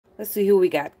Let's see who we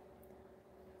got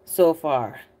so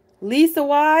far. Lisa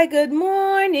Y, good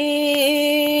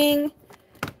morning.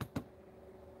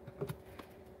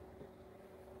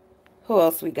 Who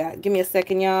else we got? Give me a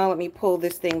second, y'all. Let me pull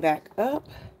this thing back up.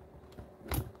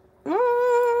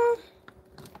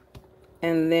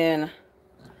 And then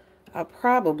I'll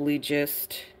probably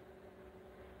just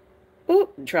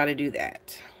try to do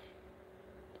that.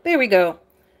 There we go.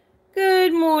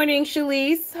 Good morning,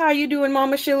 Shalise. How you doing,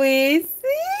 Mama Shalise?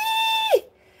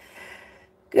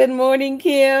 Good morning,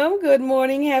 Kim. Good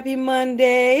morning. Happy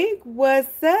Monday.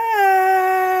 What's up?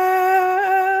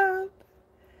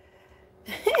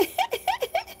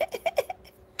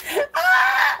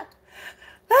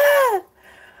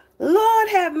 Lord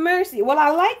have mercy. Well, I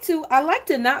like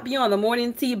to not be on the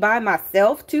morning tea by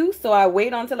myself too. So I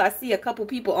wait until I see a couple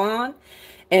people on,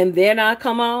 and then I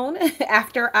come on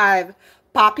after I've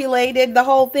populated the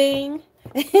whole thing.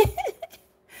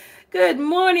 Good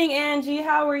morning, Angie.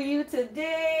 How are you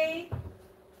today?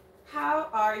 How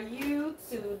are you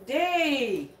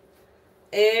today?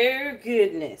 Oh,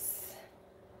 goodness.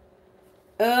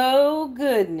 Oh,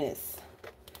 goodness.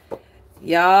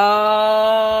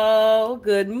 Y'all,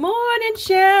 good morning,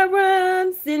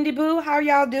 Sharon. Cindy Boo, how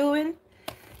y'all doing?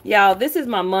 Y'all, this is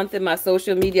my month in my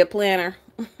social media planner.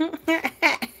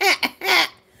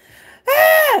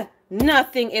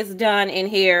 Nothing is done in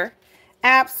here.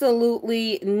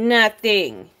 Absolutely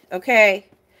nothing. Okay.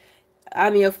 I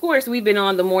mean, of course, we've been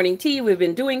on the morning tea. We've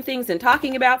been doing things and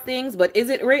talking about things, but is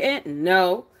it written?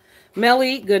 No.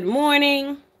 Melly, good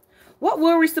morning. What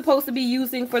were we supposed to be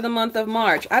using for the month of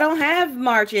March? I don't have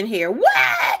March in here.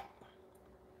 What?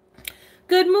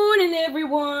 Good morning,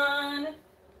 everyone.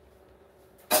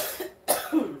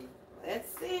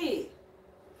 Let's see.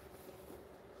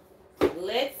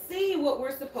 Let's see what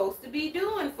we're supposed to be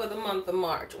doing for the month of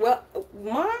March. Well,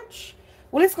 March?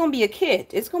 Well, it's going to be a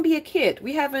kit. It's going to be a kit.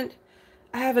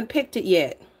 I haven't picked it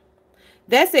yet.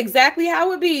 That's exactly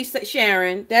how it be,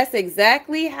 Sharon. That's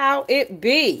exactly how it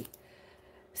be.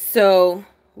 So,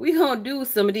 we going to do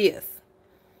some of this.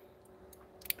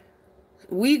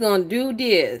 We going to do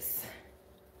this.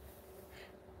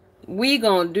 We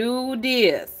going to do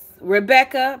this.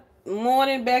 Rebecca,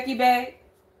 morning, Becky back.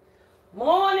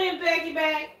 Morning, Becky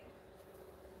back.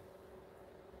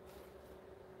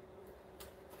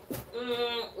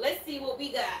 Let's see what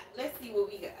we got. Let's see what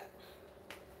we got.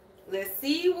 Let's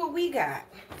see what we got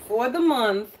for the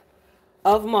month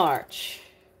of March.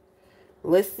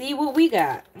 Let's see what we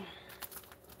got.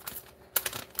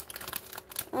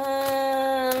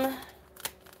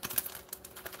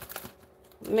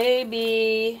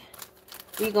 Maybe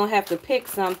we're going to have to pick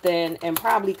something and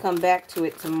probably come back to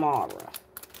it tomorrow.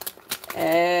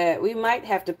 We might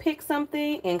have to pick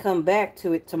something and come back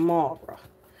to it tomorrow.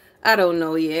 I don't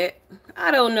know yet.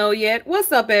 I don't know yet.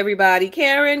 What's up, everybody?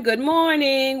 Karen, good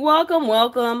morning. Welcome,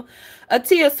 welcome.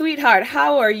 Atia, sweetheart,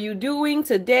 how are you doing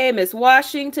today? Miss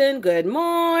Washington, good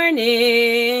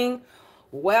morning.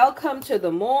 Welcome to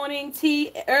the morning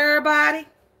tea, everybody.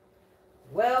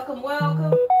 Welcome,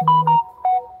 welcome.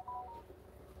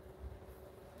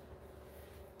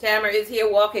 Tamara is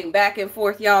here walking back and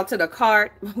forth, y'all, to the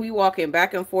cart. We walking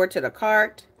back and forth to the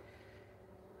cart.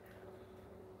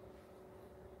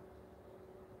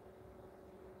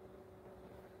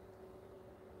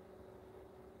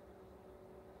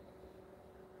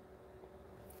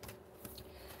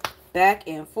 Back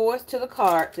and forth to the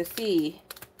cart to see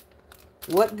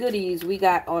what goodies we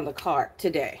got on the cart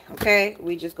today. Okay,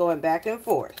 we just going back and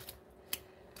forth.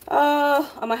 I'm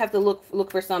gonna have to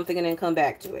look for something and then come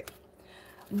back to it.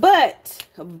 But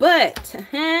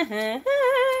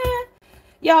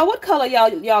y'all, what color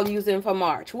y'all using for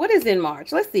March? What is in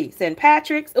March? Let's see. St.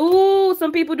 Patrick's. Ooh,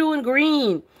 some people doing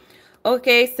green.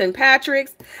 Okay, St.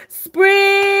 Patrick's.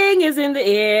 Spring is in the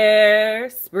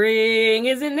air. Spring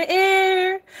is in the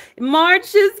air.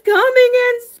 March is coming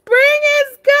and spring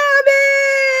is coming.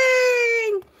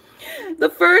 The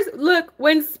first, look,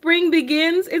 when spring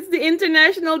begins, it's the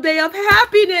International Day of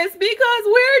Happiness because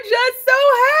we're just so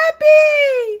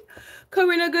happy.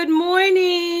 Corinna, good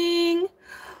morning.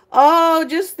 Oh,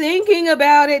 just thinking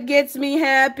about it gets me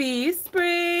happy.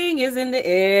 Spring is in the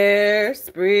air.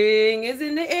 Spring is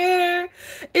in the air.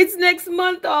 It's next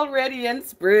month already and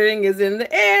spring is in the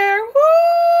air.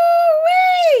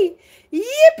 Woo-wee!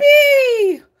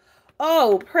 Yippee!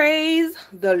 Oh, praise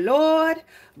the Lord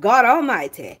God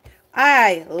Almighty.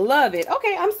 I love it.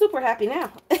 Okay, I'm super happy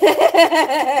now.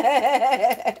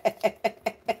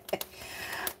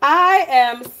 I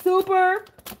am super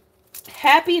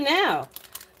happy now.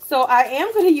 So I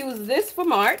am going to use this for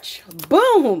March.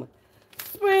 Boom!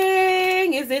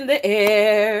 Spring is in the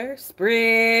air.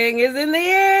 Spring is in the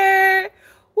air.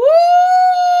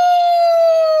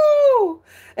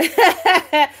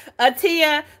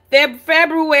 Atia,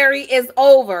 February is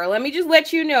over. Let me just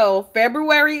let you know,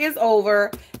 February is over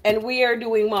and we are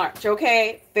doing March,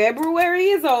 okay? February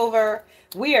is over.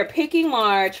 We are picking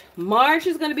March. March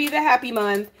is going to be the happy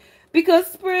month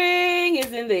because spring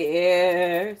is in the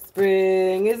air.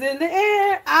 Spring is in the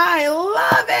air. I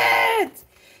love it.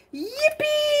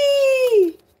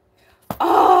 Yippee!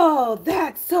 Oh,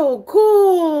 that's so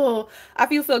cool. I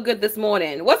feel so good this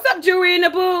morning. What's up, Jewelry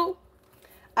Naboo?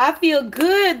 I feel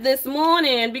good this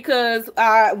morning because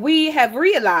we have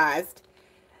realized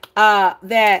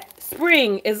that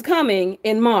spring is coming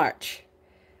in March.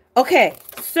 Okay,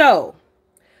 so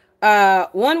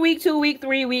 1 week, 2 week,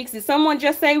 3 weeks. Did someone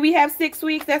just say we have 6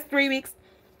 weeks? That's 3 weeks,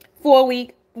 4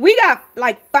 weeks. We got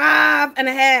like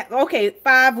 5.5. Okay,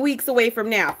 5 weeks away from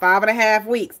now. 5.5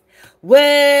 weeks.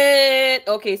 What?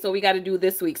 Okay, so we got to do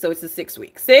this week. So it's a 6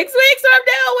 weeks. 6 weeks from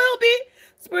now will be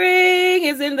spring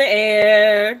is in the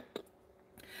air.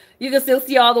 You can still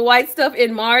see all the white stuff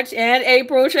in March and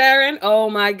April, Sharon. Oh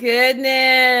my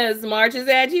goodness. March is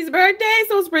Angie's birthday,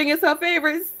 so spring is her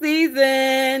favorite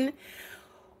season.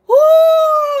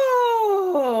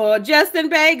 Ooh, Justin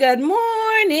Bay, good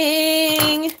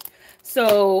morning.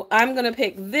 So I'm going to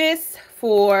pick this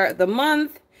for the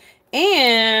month.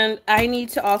 And I need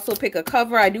to also pick a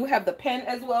cover. I do have the pen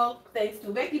as well, thanks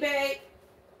to Becky Bay.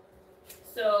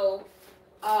 So,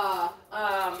 I'm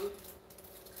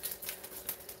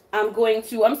going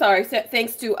to, I'm sorry,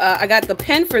 thanks to, I got the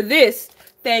pen for this,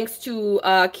 thanks to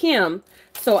Kim.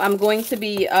 So I'm going to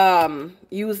be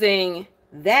using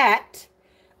that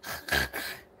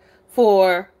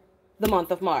for the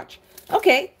month of March.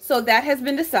 Okay, so that has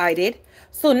been decided.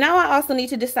 So now I also need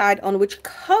to decide on which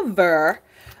cover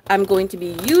I'm going to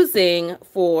be using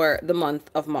for the month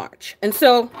of March. And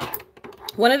so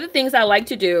one of the things I like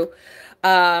to do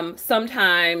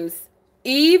sometimes,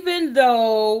 even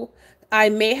though I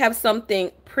may have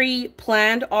something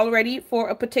pre-planned already for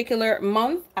a particular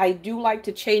month, I do like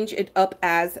to change it up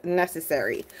as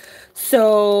necessary.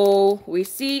 So we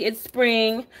see it's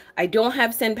spring. I don't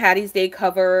have St. Patty's Day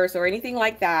covers or anything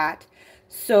like that.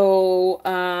 So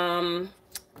I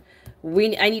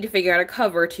need to figure out a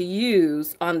cover to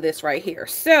use on this right here.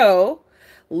 So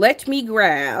let me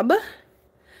grab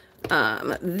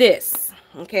this.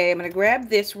 Okay, I'm going to grab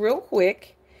this real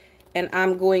quick. And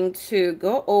I'm going to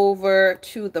go over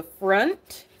to the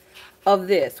front of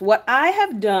this. What I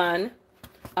have done,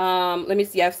 let me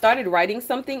see. I've started writing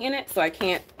something in it, so I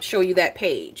can't show you that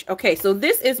page. Okay, so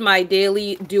this is my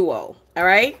daily duo. All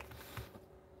right.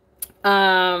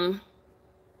 To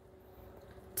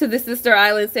the sister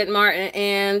island, St. Martin,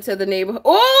 and to the neighborhood.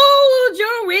 Oh,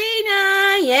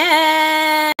 Jorina.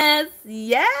 Yes.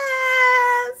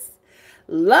 Yes.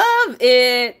 Love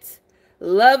it.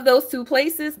 Love those two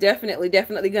places. Definitely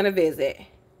going to visit.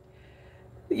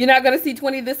 You're not going to see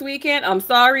 20 this weekend. I'm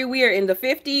sorry. We are in the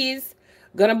 50s.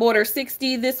 Gonna border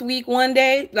 60 this week one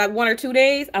day, like 1 or 2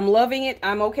 days. I'm loving it.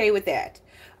 I'm okay with that.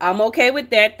 I'm okay with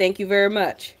that. Thank you very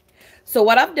much. So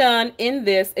what I've done in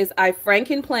this is I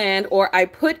franken-planned, or I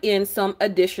put in some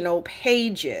additional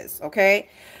pages. Okay.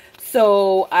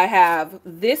 So I have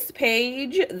this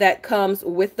page that comes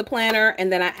with the planner,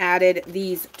 and then I added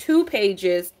these 2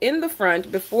 pages in the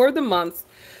front before the months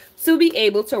to be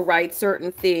able to write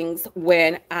certain things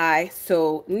when I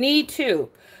so need to.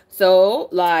 So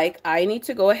like I need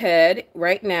to go ahead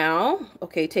right now.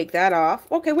 Okay, take that off.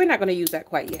 Okay, we're not going to use that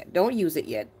quite yet. Don't use it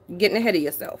yet. Getting ahead of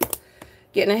yourself.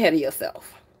 Getting ahead of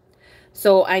yourself.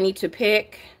 So I need to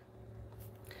pick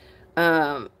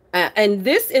and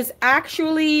this is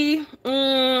actually,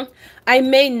 I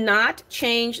may not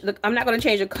change I'm not going to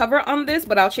change the cover on this,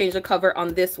 but I'll change the cover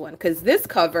on this one. Because this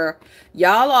cover,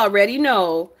 y'all already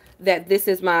know that this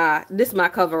is my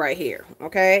cover right here.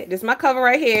 Okay. This is my cover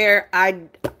right here. I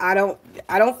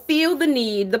don't feel the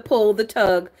need, the pull, the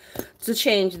tug to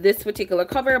change this particular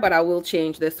cover, but I will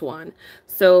change this one.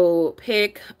 So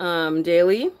pick,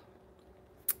 daily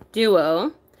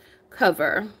duo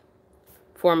cover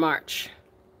for March.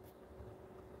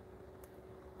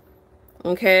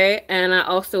 Okay, and I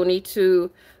also need to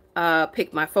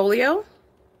pick my folio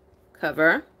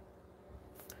cover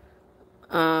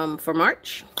for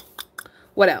March.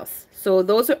 What else? So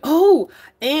those are, oh,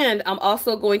 and I'm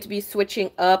also going to be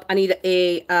switching up. I need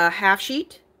a half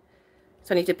sheet.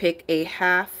 So I need to pick a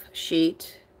half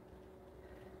sheet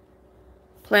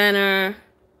planner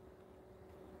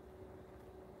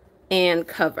and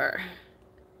cover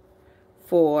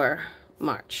for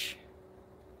March.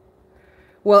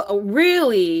 Well,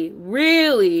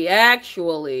 really,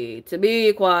 actually, to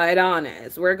be quite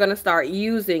honest, we're going to start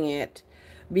using it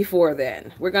before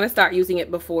then. We're going to start using it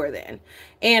before then.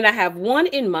 And I have one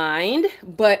in mind,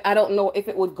 but I don't know if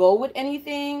it would go with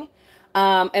anything.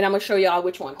 And I'm going to show y'all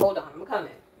which one. Hold on. I'm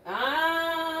coming.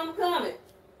 I'm coming.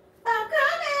 I'm coming.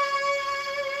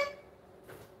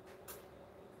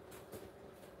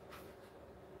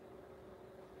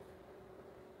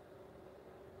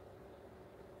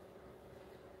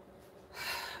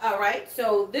 All right.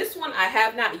 So this one I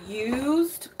have not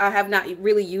used. I have not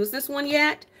really used this one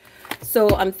yet.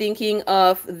 So I'm thinking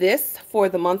of this for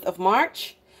the month of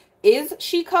March. Is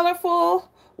she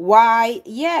colorful? Why,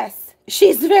 yes,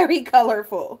 she's very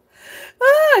colorful.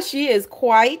 She is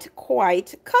quite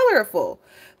colorful.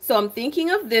 So I'm thinking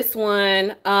of this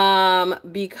one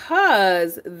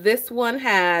because this one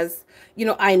has, you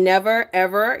know, I never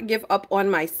ever give up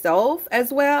on myself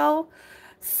as well.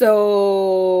 So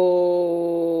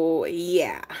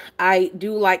yeah, I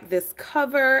do like this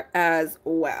cover as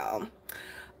well.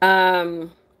 I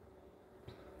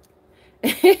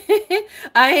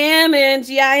am,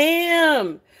 Angie. I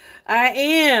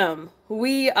am.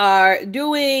 We are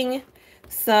doing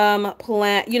some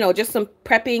just some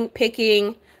prepping,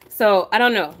 picking. So I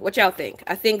don't know what y'all think.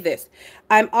 I think this.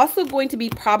 I'm also going to be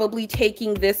probably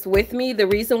taking this with me. The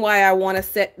reason why I want to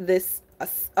set this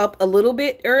up a little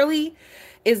bit early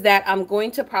is that I'm going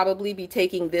to probably be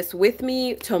taking this with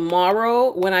me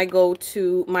tomorrow when I go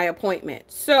to my appointment.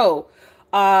 So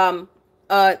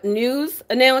news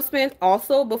announcement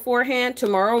also beforehand.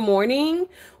 Tomorrow morning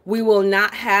we will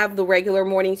not have the regular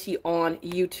morning tea on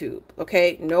YouTube.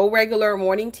 Okay, no regular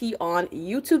morning tea on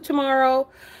YouTube tomorrow.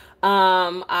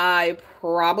 I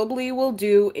probably will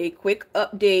do a quick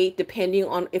update depending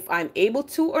on if I'm able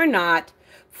to or not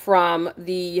from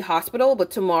the hospital, but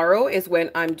tomorrow is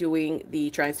when I'm doing the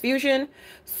transfusion.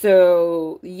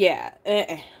 So yeah,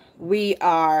 we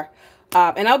are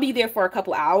and I'll be there for a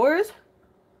couple hours.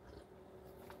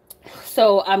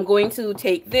 So I'm going to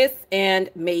take this and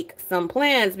make some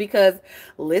plans because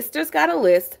Lister's got a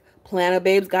list, Planner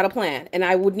Babe's got a plan. And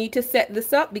I would need to set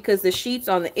this up because the sheets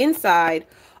on the inside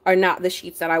are not the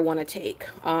sheets that I want to take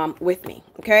with me.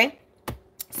 Okay.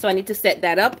 So I need to set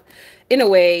that up in a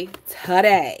way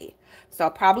today. So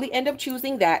I'll probably end up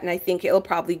choosing that. And I think it'll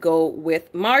probably go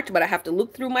with March, but I have to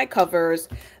look through my covers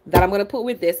that I'm going to put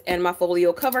with this and my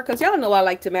folio cover. Cause y'all know I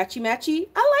like to matchy.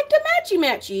 I like to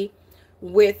matchy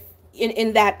with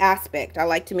in that aspect. I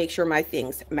like to make sure my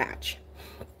things match.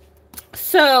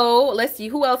 So let's see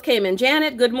who else came in.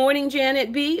 Janet, good morning,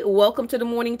 Janet B. Welcome to the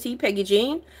morning tea. Peggy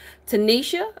Jean,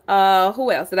 Tanisha, who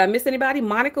else? Did I miss anybody?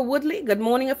 Monica Woodley, good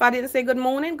morning. If I didn't say good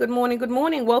morning, good morning, good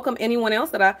morning. Welcome anyone else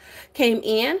that I came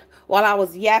in while I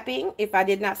was yapping. If I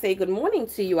did not say good morning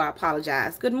to you, I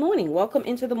apologize. Good morning. Welcome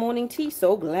into the morning tea.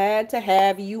 So glad to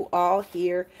have you all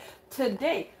here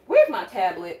today. Where's my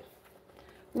tablet?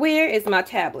 Where is my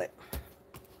tablet?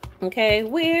 Okay,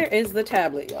 where is the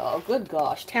tablet, y'all? Good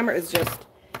gosh, Tamara is just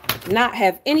not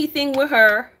have anything with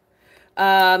her.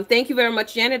 Thank you very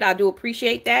much, Janet. I do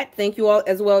appreciate that. Thank you all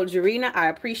as well, Jarena. I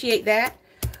appreciate that.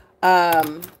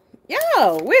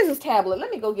 Yo, where's this tablet? Let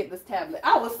me go get this tablet.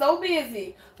 I was so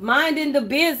busy minding the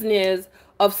business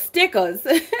of stickers.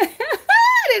 I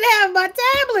didn't have my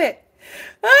tablet.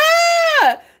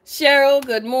 Cheryl,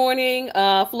 good morning.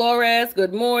 Flores,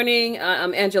 good morning.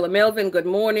 I'm Angela Melvin, good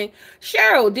morning.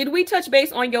 Cheryl, did we touch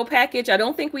base on your package? I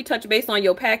don't think we touched base on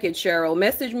your package, Cheryl.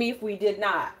 Message me if we did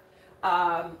not.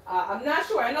 I'm not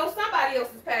sure. I know somebody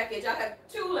else's package. I have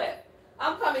 2 left.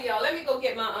 I'm coming, y'all. Let me go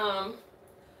get my,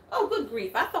 oh, good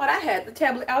grief. I thought I had the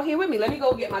tablet out here with me. Let me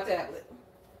go get my tablet.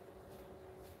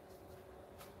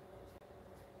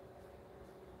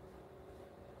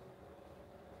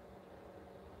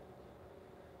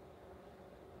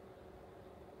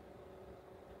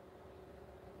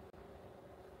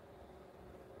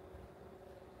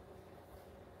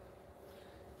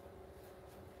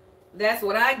 That's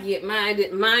what I get,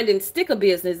 minding sticker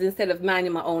business instead of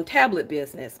minding my own tablet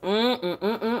business.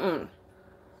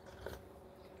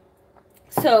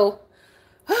 So,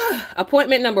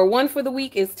 appointment number 1 for the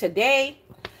week is today.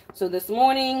 So this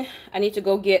morning, I need to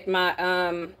go get my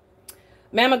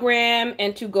mammogram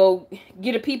and to go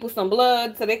get the people some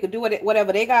blood so they could do it,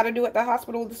 whatever they got to do at the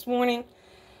hospital this morning.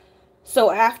 So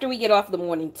after we get off the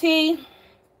morning tea,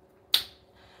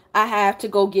 I have to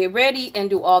go get ready and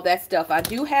do all that stuff. I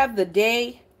do have the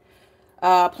day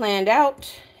planned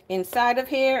out inside of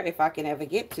here, if I can ever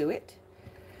get to it.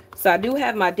 So I do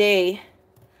have my day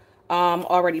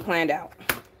already planned out.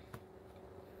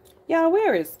 Y'all,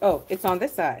 where is, oh, it's on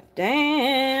this side.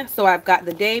 Damn. So I've got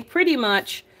the day pretty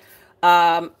much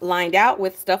lined out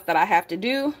with stuff that I have to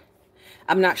do.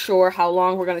 I'm not sure how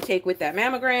long we're going to take with that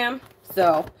mammogram.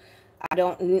 So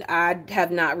I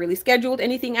have not really scheduled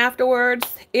anything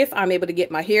afterwards. If I'm able to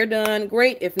get my hair done,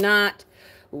 great. If not,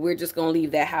 we're just going to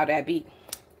leave that how that be.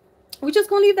 We're just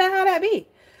going to leave that how that be.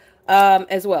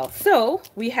 As well. So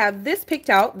we have this picked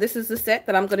out. This is the set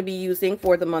that I'm going to be using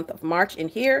for the month of March in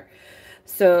here.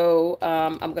 So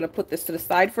I'm going to put this to the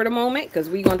side for the moment because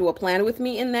we're going to do a plan with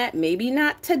me in that. Maybe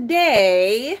not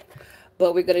today,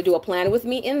 but we're going to do a plan with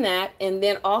me in that. And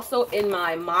then also in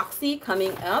my Moxie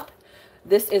coming up,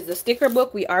 this is the sticker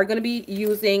book. We are going to be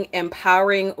using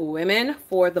Empowering Women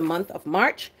for the month of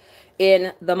March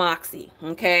in the Moxie.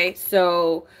 Okay,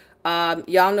 so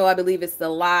y'all know I believe it's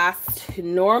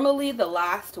normally the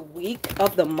last week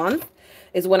of the month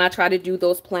is when I try to do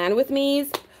those plan with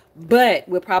me's, but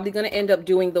we're probably going to end up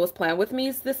doing those plan with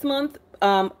me's this month,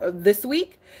 this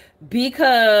week,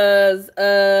 because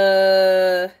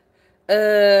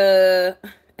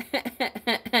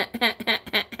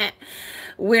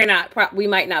we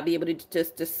might not be able to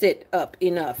just to sit up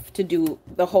enough to do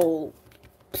the whole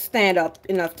stand up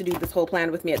enough to do this whole plan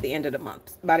with me at the end of the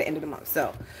month, by the end of the month.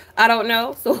 So I don't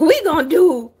know. So we gonna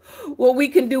do what we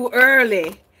can do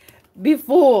early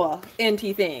before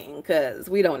NT thing, because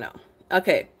we don't know.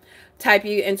 Okay, type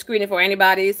you and screen it for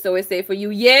anybody. So it's say for you.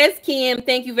 Yes, Kim,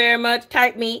 thank you very much.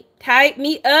 Type me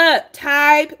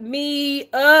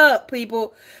up,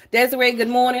 people. Desiree, good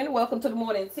morning. Welcome to the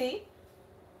morning tea.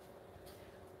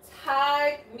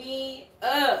 Type me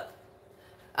up.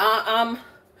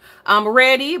 I'm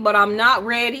ready, but I'm not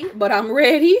ready, but I'm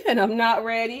ready, and I'm not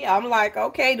ready. I'm like,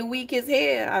 okay, the week is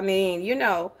here. I mean, you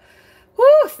know,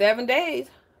 whoo, 7 days.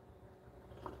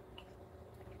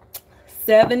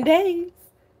 7 days.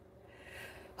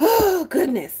 Oh,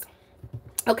 goodness.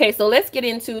 Okay, so let's get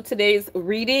into today's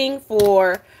reading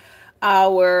for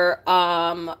our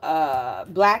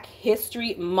Black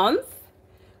History Month.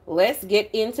 Let's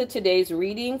get into today's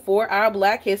reading for our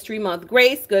Black History Month.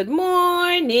 Grace, good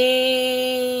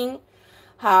morning.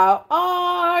 How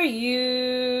are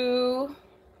you?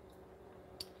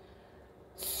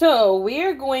 So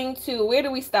we're going to, where do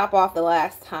we stop off the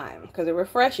last time? Because it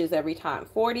refreshes every time.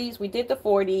 40s, we did the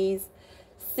 40s.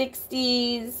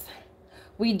 60s,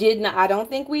 we did not, I don't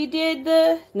think we did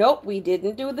nope, we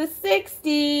didn't do the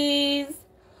 60s.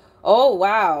 Oh,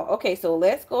 wow. Okay, so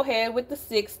let's go ahead with the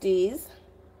 60s.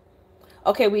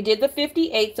 Okay, we did the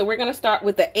 58, so we're going to start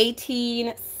with the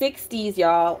 1860s,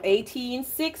 y'all.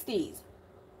 1860s.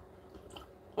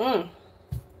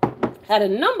 Had a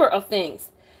number of things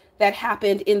that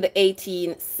happened in the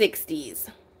 1860s.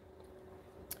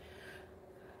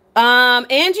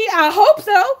 Angie, I hope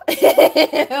so.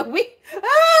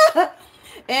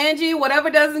 Angie, whatever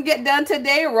doesn't get done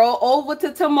today, roll over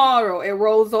to tomorrow. It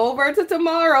rolls over to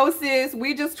tomorrow, sis.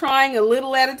 We just trying a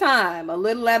little at a time,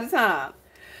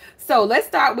 So let's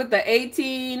start with the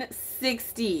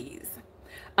 1860s.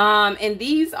 And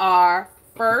these are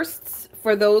firsts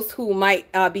for those who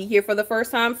might be here for the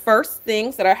first time. First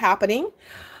things that are happening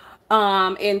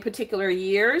in particular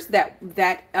years that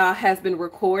has been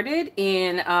recorded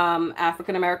in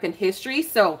African American history.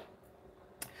 So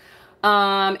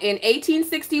in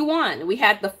 1861, we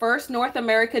had the first North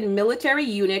American military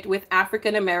unit with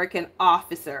African American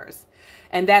officers.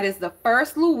 And that is the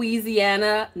 1st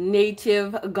Louisiana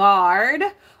Native Guard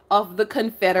of the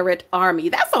Confederate Army.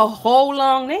 That's a whole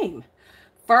long name.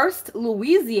 1st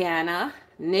Louisiana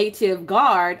Native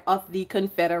Guard of the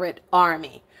Confederate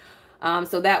Army.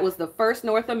 So that was the first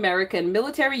North American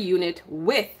military unit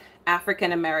with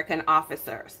African American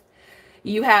officers.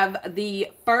 You have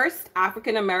the first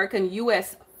African American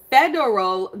U.S.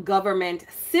 federal government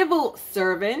civil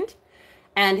servant,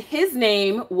 and his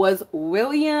name was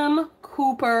William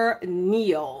Cooper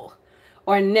Nell.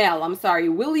 I'm sorry,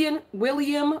 William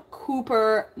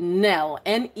Cooper Nell,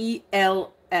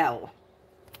 N-E-L-L.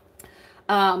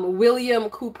 William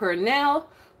Cooper Nell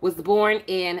was born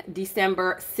in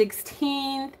December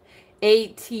 16th,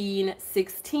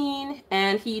 1816,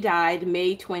 and he died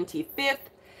May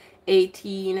 25th,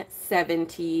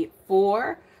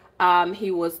 1874.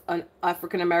 He was an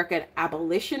African American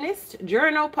abolitionist,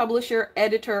 journal publisher,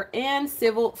 editor, and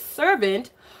civil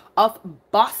servant of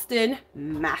Boston,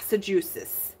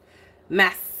 Massachusetts.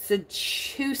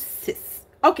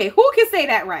 Okay, who can say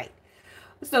that right?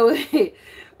 So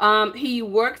he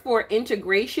worked for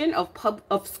integration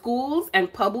of schools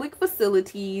and public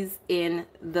facilities in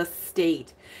the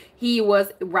state. He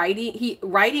was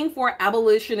writing for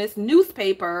abolitionist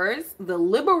newspapers, The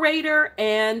Liberator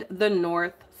and The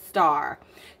North Star.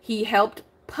 He helped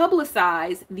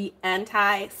publicize the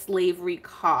anti-slavery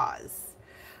cause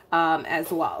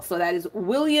as well. So that is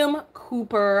William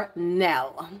Cooper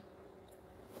Nell.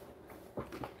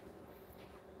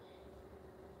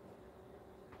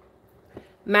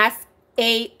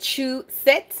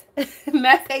 Massachusetts.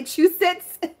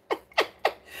 Massachusetts.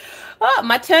 Oh,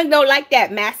 my tongue don't like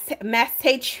that.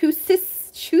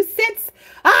 Massachusetts.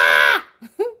 Ah!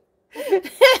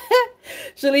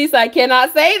 Shalise, I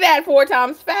cannot say that 4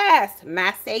 times fast.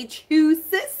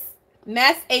 Massachusetts.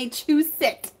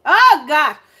 Massachusetts. Oh,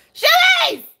 gosh.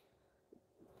 Shalise!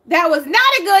 That was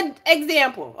not a good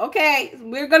example. Okay,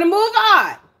 we're going to move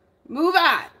on. Move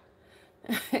on.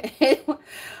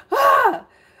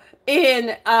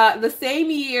 In the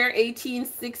same year,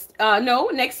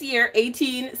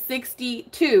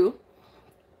 1862,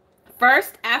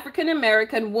 first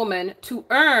African-American woman to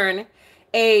earn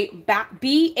a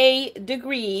BA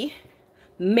degree,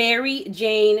 Mary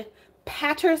Jane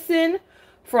Patterson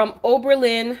from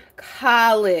Oberlin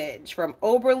College. Mama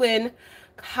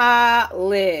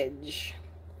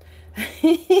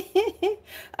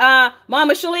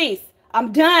Shalise,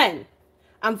 I'm done.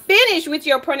 I'm finished with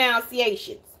your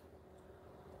pronunciations.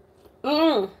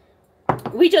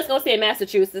 We just gonna say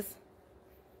Massachusetts.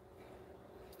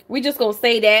 We just gonna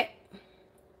say that.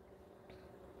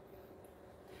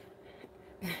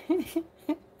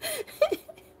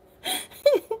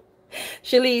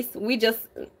 Shalise, we just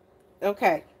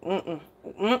okay.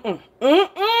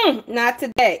 Not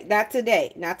today. Not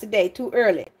today. Not today. Too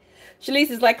early. Shalise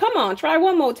is like, come on, try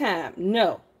one more time.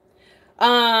 No.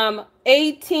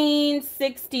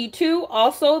 1862,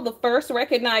 also the first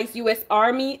recognized U.S.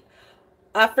 Army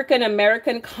African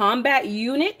American Combat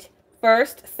Unit,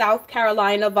 1st South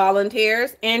Carolina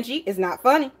Volunteers. Angie is not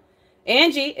funny.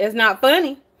 Angie is not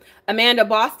funny. Amanda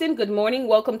Boston, good morning.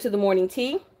 Welcome to the morning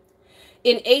tea.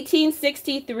 In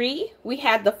 1863, we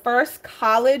had the first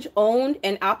college owned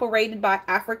and operated by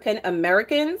African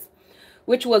Americans,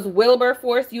 which was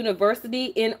Wilberforce University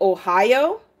in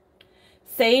Ohio.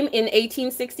 Same in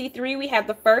 1863, we had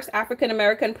the first African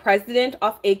American president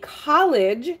of a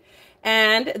college,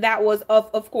 and that was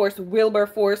of course,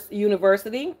 Wilberforce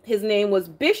University. His name was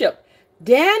Bishop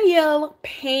Daniel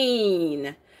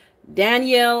Payne.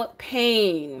 Daniel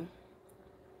Payne.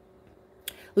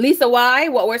 Lisa Y,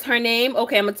 what was her name?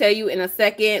 Okay, I'm going to tell you in a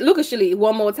second. Look at Shalise,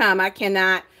 one more time. I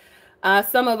cannot.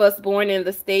 Some of us born in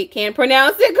the state can't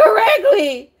pronounce it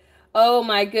correctly. Oh,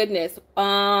 my goodness.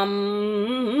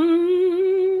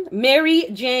 Mary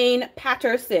Jane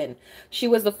Patterson. She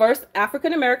was the first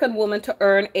African-American woman to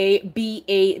earn a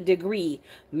BA degree.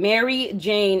 Mary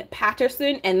Jane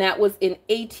Patterson, and that was in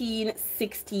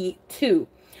 1862.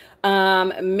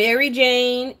 Mary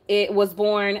Jane, it was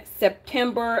born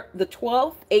September the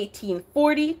 12th,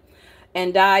 1840,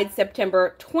 and died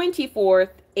September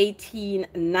 24th,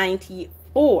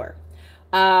 1894,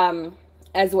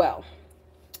 as well.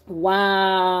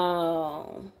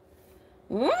 Wow.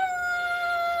 What?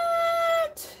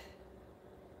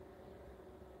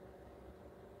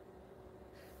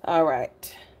 All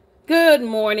right. Good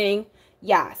morning.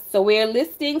 Yes. So we're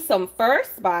listing some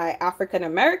firsts by African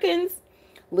Americans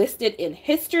listed in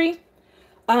history.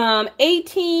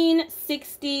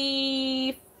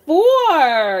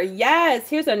 1864. Yes,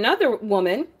 here's another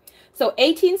woman. So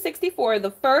 1864,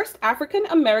 the first African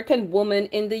American woman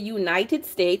in the United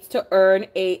States to earn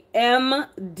a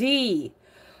MD.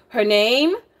 Her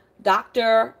name,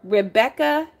 Dr.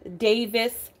 Rebecca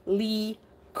Davis Lee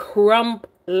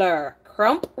Crumpler.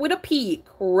 Crump with a P.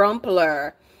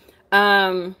 Crumpler.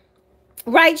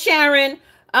 Right, Sharon?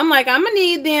 I'm like, I'm going to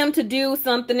need them to do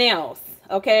something else,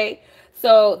 okay?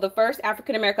 So the first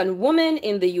African-American woman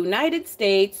in the United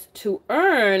States to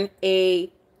earn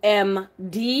a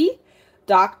MD,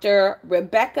 Dr.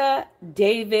 Rebecca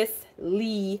Davis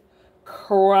Lee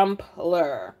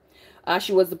Crumpler.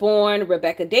 She was born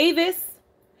Rebecca Davis,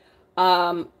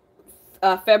 February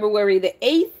the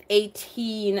 8th,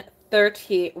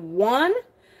 1831.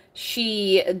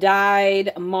 She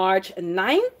died March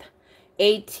 9th,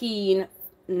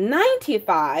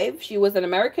 1895. She was an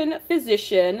American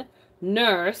physician,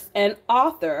 nurse, and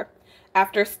author.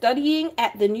 After studying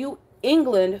at the New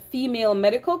England Female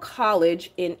Medical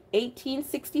College in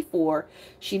 1864,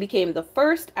 she became the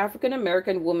first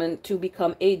African-American woman to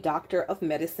become a doctor of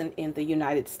medicine in the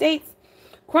United States.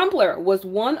 Crumpler was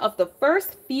one of the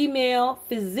first female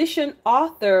physician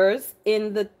authors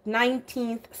in the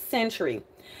 19th century.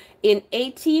 In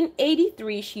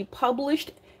 1883, she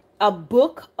published a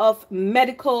book of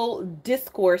medical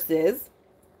discourses.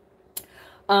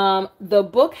 The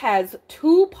book has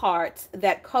 2 parts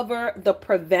that cover the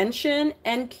prevention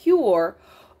and cure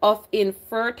of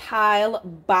infertile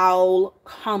bowel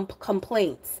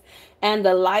complaints and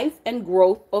the life and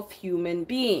growth of human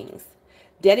beings.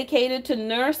 Dedicated to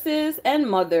nurses and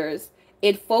mothers,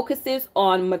 it focuses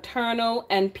on maternal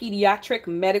and pediatric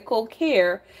medical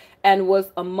care and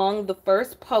was among the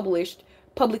first published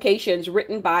publications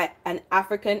written by an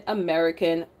African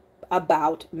American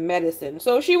about medicine.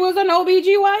 So she was an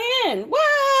OBGYN.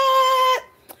 What?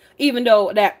 Even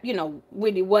though that, you know,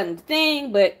 really wasn't the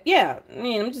thing, but yeah, I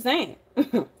mean, I'm just saying.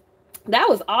 That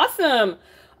was awesome.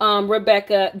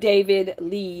 Rebecca David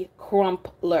Lee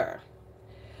Crumpler.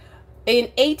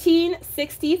 In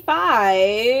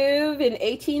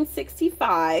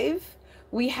 1865,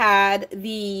 we had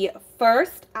the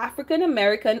first African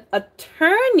American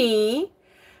attorney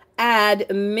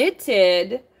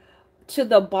admitted to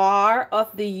the bar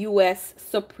of the U.S.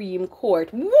 Supreme Court.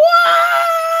 What?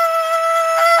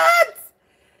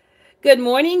 Good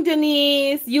morning,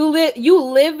 Denise. You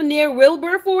live near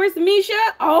Wilberforce,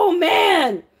 Misha? Oh,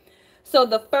 man. So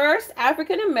the first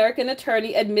African American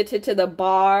attorney admitted to the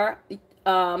bar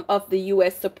of the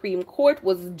U.S. Supreme Court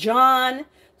was John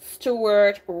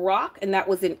Stuart Rock, and that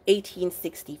was in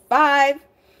 1865.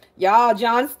 Y'all,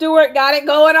 John Stewart got it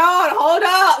going on. Hold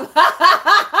up.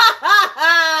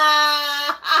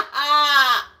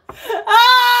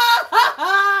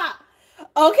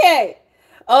 Okay.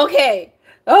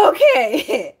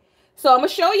 So I'm going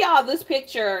to show y'all this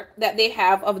picture that they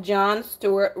have of John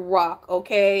Stuart Rock,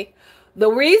 okay? The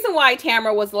reason why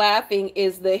Tamara was laughing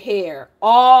is the hair.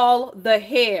 All the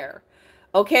hair.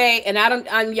 Okay, and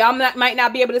y'all might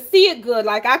not be able to see it good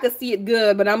like I could see it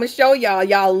good, but I'm going to show y'all.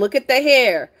 Y'all look at the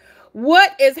hair.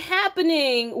 What is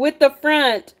happening with the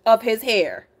front of his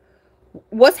hair?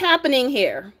 What's happening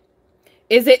here?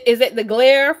 Is it the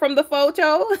glare from the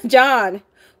photo? John,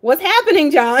 what's happening,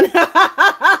 John?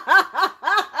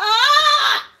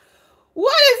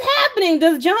 What is happening?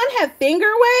 Does John have finger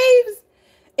waves?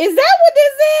 Is that what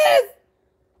this is?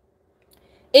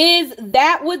 Is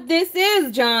that what this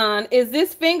is, John? Is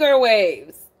this finger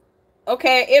waves?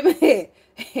 Okay.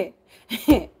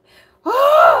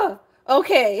 Oh,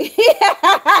 okay.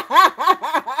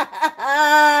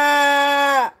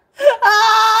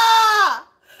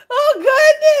 Oh,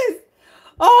 goodness.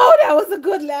 Oh, that was a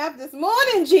good laugh this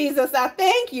morning, Jesus. I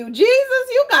thank you. Jesus,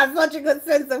 you got such a good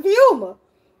sense of humor.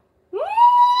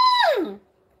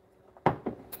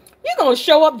 You're going to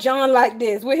show up John like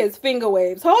this with his finger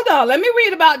waves. Hold on. Let me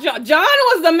read about John. John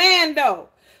was the man, though.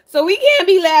 So we can't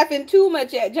be laughing too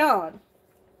much at John.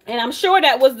 And I'm sure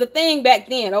that was the thing back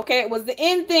then, okay? It was the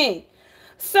end thing.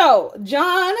 So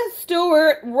John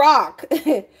Stuart Rock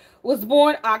was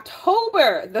born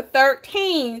October the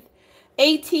 13th,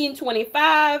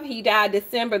 1825. He died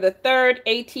December the 3rd,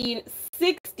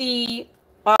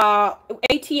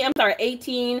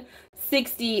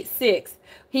 1866.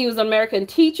 He was an American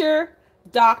teacher,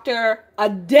 doctor, a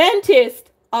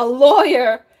dentist, a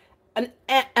lawyer, an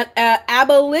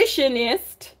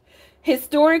abolitionist,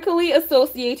 historically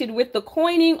associated with the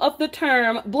coining of the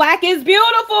term "Black is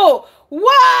beautiful."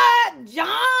 What?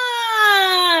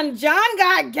 John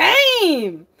got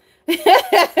game. That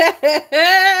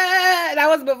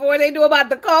was before they knew about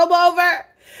the comb over.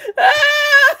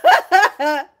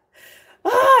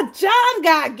 Oh, John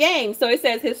got game. So it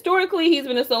says historically he's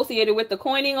been associated with the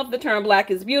coining of the term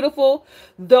 "Black is beautiful,"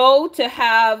 though to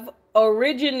have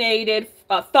originated,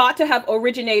 thought to have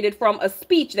originated from a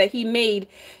speech that he made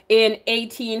in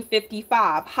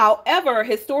 1855. However,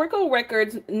 historical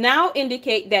records now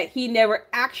indicate that he never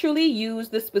actually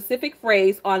used the specific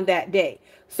phrase on that day.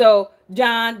 So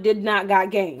John did not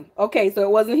got game. Okay, so it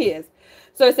wasn't his.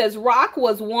 So it says Rock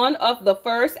was one of the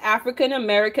first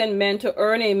African-American men to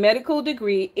earn a medical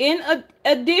degree. In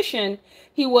addition,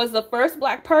 he was the first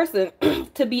Black person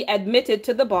to be admitted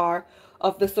to the bar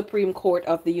of the Supreme Court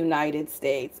of the United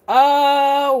States.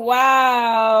 Oh,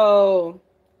 wow.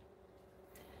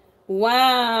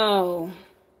 Wow.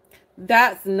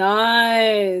 That's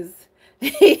nice.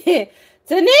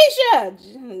 Tanisha,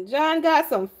 John got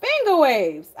some finger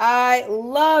waves. I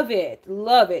love it.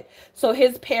 Love it. So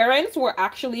his parents were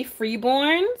actually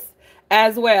freeborns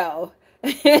as well.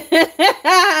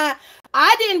 I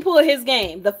didn't pull his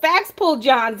game. The facts pulled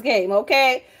John's game,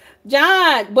 okay?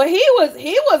 John, but he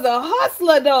was a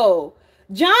hustler though.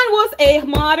 John was a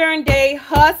modern day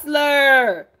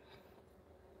hustler.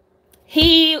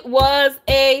 He was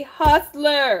a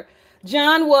hustler.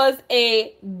 John was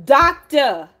a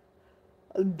doctor,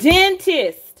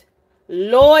 dentist,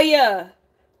 lawyer,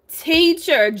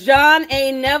 teacher. John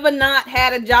ain't never not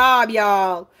had a job,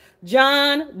 y'all.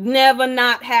 John never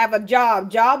not have a job.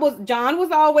 John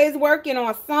was always working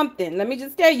on something. Let me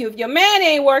just tell you, if your man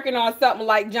ain't working on something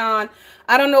like John,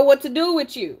 I don't know what to do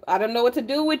with you. I don't know what to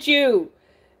do with you.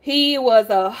 He was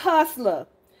a hustler.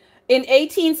 In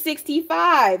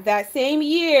 1865, that same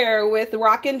year with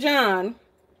Rock and John,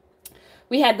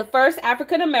 we had the first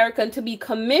African American to be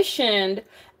commissioned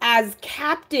as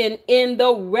captain in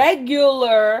the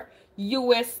regular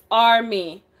U.S.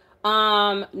 Army.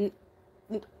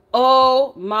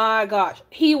 Oh my gosh.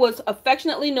 He was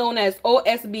affectionately known as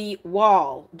OSB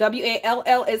Wall.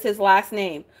 W-A-L-L is his last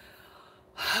name.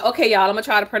 Okay, y'all, I'm going to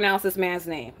try to pronounce this man's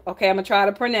name. Okay, I'm going to try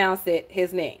to pronounce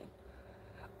his name.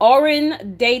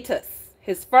 Orindatus.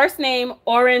 His first name,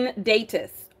 Orindatus.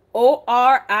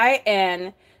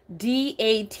 O-R-I-N-D-A-T-U-S.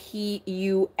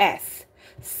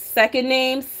 Second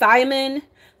name, Simon.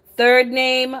 Third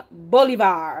name,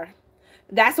 Bolivar.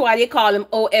 That's why they call him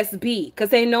OSB, because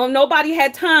they know nobody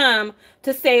had time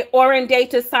to say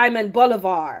Orindatus Simon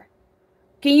Bolivar.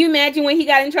 Can you imagine when he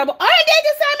got in trouble?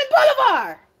 Orindatus Simon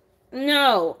Bolivar.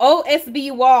 No,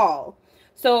 OSB Wall.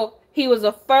 So he was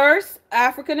the first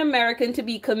African American to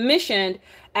be commissioned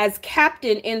as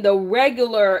captain in the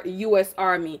regular U.S.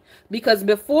 Army, because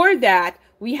before that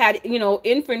we had, you know,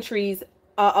 infantries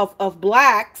of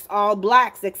blacks, all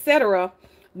blacks, etc.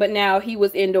 But now he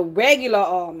was in the regular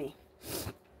army,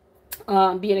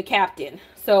 being a captain.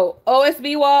 So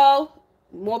OSB Wall,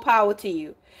 more power to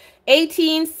you.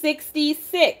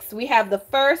 1866, we have the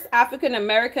first African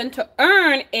American to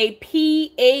earn a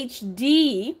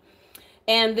PhD,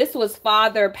 and this was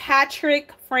Father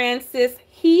Patrick Francis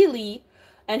Healy,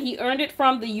 and he earned it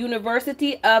from the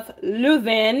University of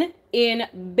Leuven in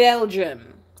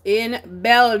Belgium.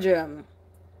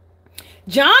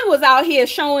 John was out here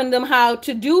showing them how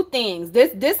to do things.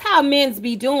 This how men's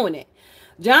be doing it.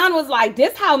 John was like,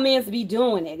 this how men's be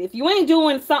doing it. If you ain't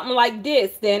doing something like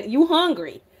this, then you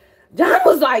hungry. John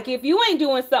was like, if you ain't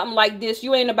doing something like this,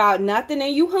 you ain't about nothing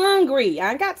and you hungry.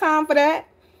 I ain't got time for that.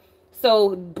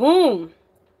 So, boom.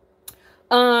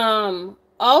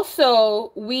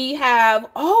 Also, we have,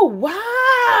 oh,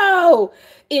 wow.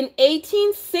 In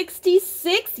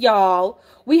 1866, y'all,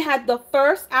 we had the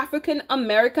first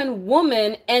African-American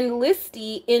woman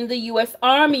enlistee in the U.S.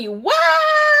 Army.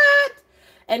 What?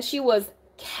 And she was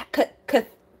Kathy.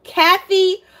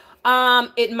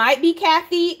 It might be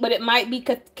Kathy, but it might be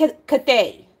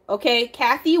Cathay. Okay,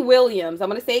 Kathy Williams. I'm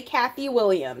going to say Kathy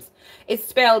Williams. It's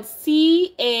spelled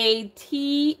C-A-T-H-A-Y.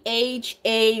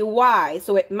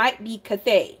 So it might be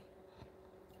Cathay.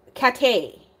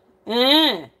 Cathay.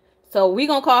 So we're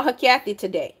going to call her Kathy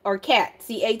today. Or Cat.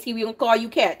 C-A-T. We're going to call you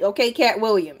Cat. Okay, Cat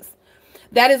Williams.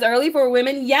 That is early for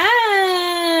women.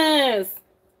 Yes.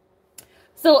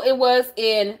 So it was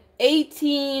in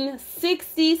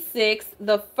 1866,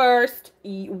 the first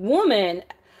woman.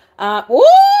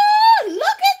 Oh, look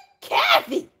at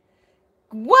Kathy.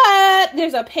 What?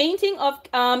 There's a painting of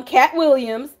Cat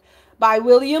Williams by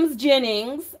Williams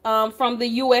Jennings from the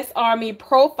U.S. Army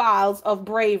Profiles of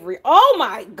Bravery. Oh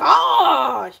my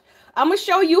gosh. I'm going to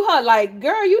show you her. Like,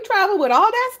 girl, you travel with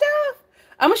all that stuff?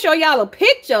 I'm going to show y'all a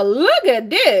picture. Look at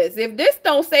this. If this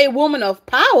don't say woman of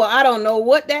power, I don't know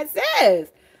what that says.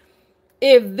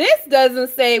 If this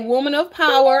doesn't say woman of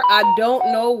power, I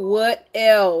don't know what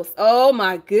else. Oh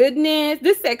my goodness.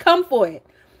 This said come for it.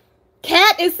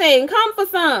 Cat is saying come for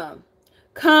some.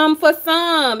 Come for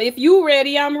some. If you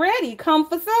ready, I'm ready. Come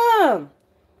for some.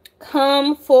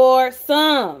 Come for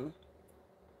some.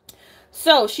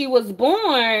 So she was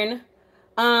born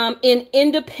in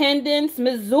Independence,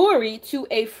 Missouri, to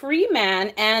a free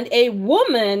man and a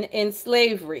woman in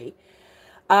slavery,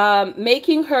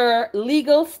 making her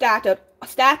legal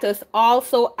status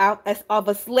also out as of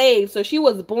a slave. So she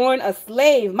was born a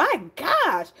slave. My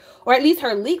gosh. Or at least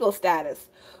her legal status.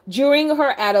 During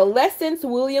her adolescence,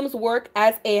 Williams worked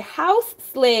as a house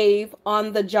slave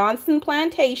on the Johnson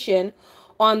plantation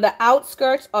on the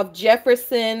outskirts of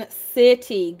Jefferson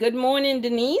City. Good morning,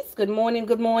 Denise. Good morning.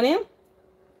 Good morning.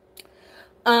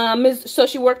 So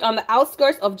she worked on the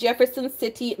outskirts of Jefferson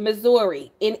City,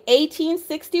 Missouri. In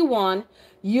 1861,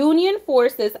 Union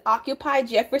forces occupied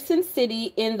Jefferson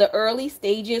City in the early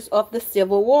stages of the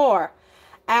Civil War.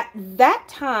 At that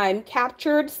time,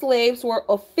 captured slaves were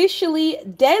officially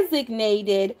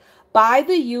designated by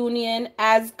the Union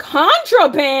as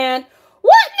contraband.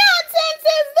 What nonsense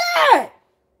is that?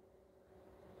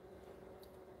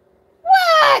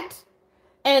 What?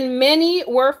 And many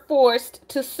were forced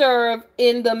to serve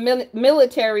in the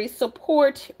military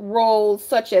support roles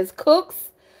such as cooks,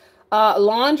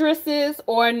 laundresses,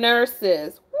 or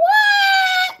nurses.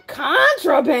 What?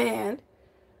 Contraband?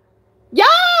 Yo,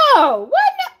 what?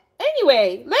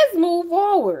 Anyway, let's move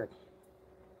forward.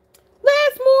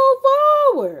 Let's move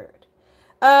forward.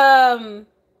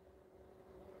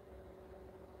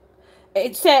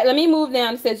 It said, let me move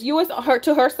down. It says, U.S.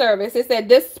 to her service. It said,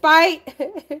 despite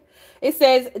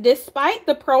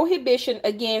the prohibition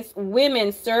against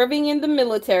women serving in the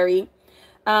military,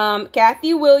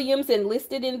 Kathy Williams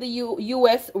enlisted in the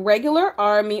U.S. Regular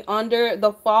Army under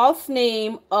the false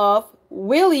name of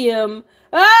William.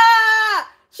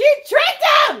 She tricked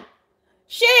him!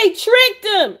 She tricked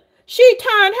him! She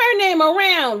turned her name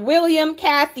around, William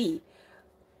Kathy.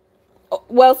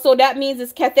 Well, so that means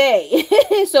it's Cathay.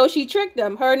 So she tricked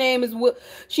them. Her name is,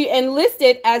 she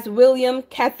enlisted as William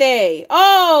Cathay.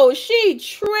 Oh, she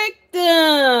tricked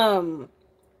them.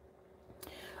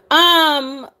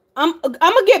 I'm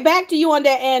gonna get back to you on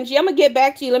that, Angie. I'm gonna get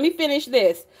back to you. Let me finish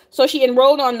this. So she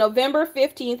enrolled on November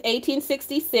 15th,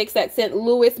 1866 at St.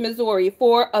 Louis, Missouri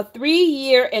for a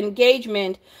 3-year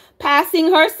engagement,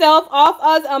 passing herself off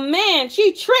as a man.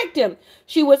 She tricked him.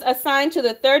 She was assigned to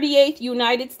the 38th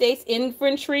United States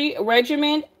Infantry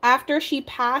Regiment after she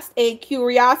passed a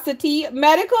curiosity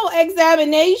medical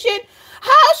examination.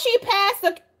 How she passed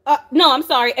a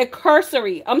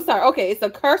cursory. I'm sorry. Okay, it's a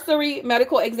cursory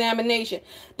medical examination.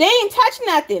 They ain't touch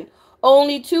nothing.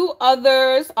 Only 2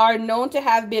 others are known to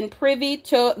have been privy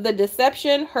to the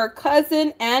deception, her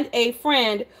cousin and a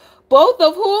friend, both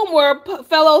of whom were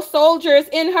fellow soldiers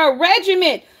in her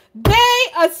regiment. They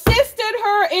assisted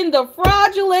her in the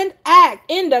fraudulent act,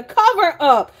 in the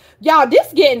cover-up. Y'all,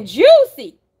 this getting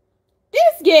juicy.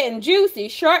 This getting juicy.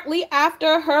 Shortly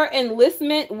after her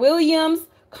enlistment, Williams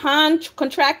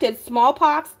contracted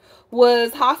smallpox,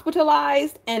 was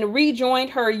hospitalized, and rejoined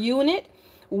her unit,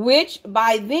 which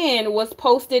by then was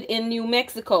posted in New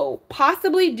Mexico,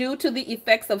 possibly due to the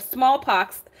effects of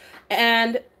smallpox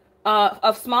and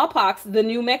the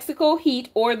New Mexico heat,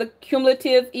 or the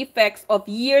cumulative effects of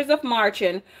years of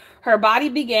marching. Her body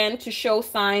began to show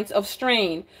signs of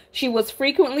strain. She was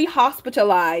frequently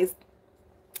hospitalized.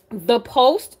 The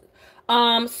post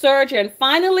surgeon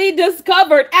finally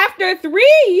discovered, after 3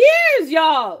 years,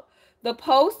 y'all, the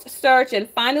post surgeon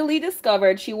finally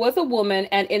discovered she was a woman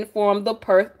and informed the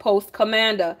post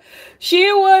commander.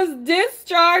 She was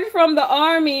discharged from the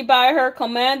Army by her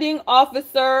commanding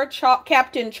officer,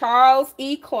 Captain Charles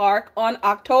E. Clark, on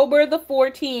October the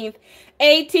 14th,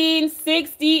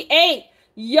 1868.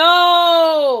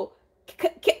 Yo,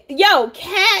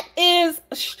 Kat is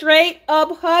straight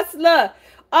up hustler.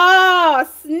 Oh,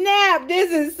 snap. This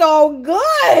is so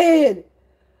good.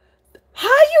 How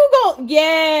you go?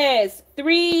 Yes,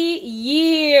 3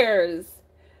 years.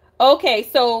 Okay,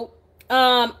 so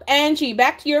Angie,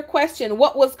 back to your question.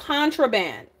 What was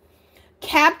contraband?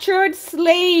 Captured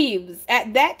slaves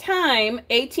at that time,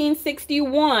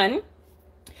 1861,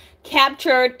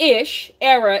 captured-ish,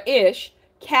 era-ish,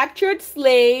 captured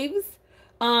slaves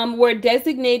were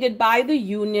designated by the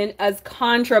Union as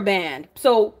contraband.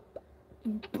 So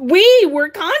we were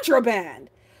contraband.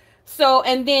 So,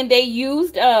 and then they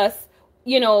used us,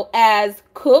 you know, as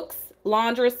cooks,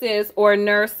 laundresses, or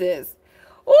nurses.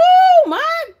 Oh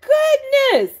my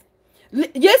goodness.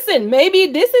 Listen, maybe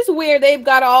this is where they've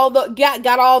got all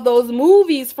those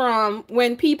movies from,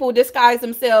 when people disguise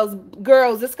themselves,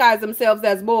 girls disguise themselves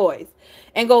as boys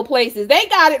and go places. They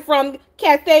got it from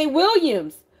Cathay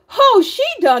Williams. Oh, she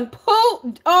done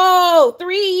pulled. Oh,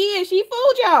 3 years. She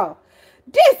fooled y'all.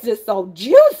 This is so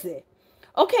juicy.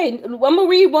 Okay, I'm gonna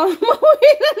read one.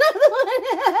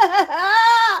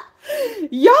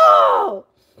 Y'all.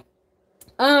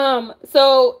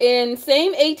 So in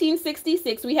same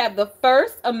 1866, we have the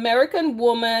first African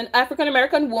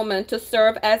American woman to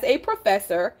serve as a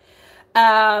professor.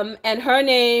 And her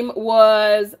name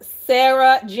was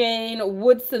Sarah Jane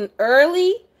Woodson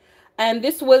Early. And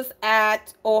this was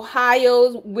at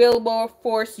Ohio's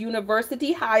Wilberforce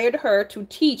University, hired her to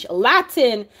teach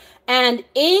Latin and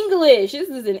English. This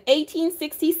is in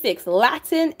 1866,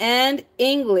 Latin and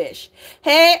English.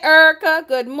 Hey, Erica,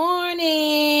 good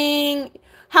morning.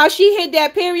 How she hit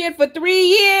that period for 3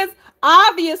 years?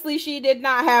 Obviously, she did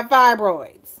not have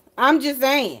fibroids. I'm just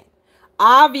saying.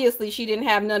 Obviously, she didn't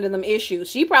have none of them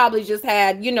issues. She probably just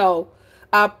had, you know,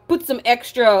 put some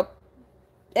extra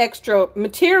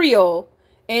material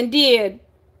and did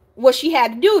what she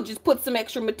had to do. Just put some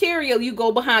extra material. You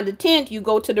go behind the tent. You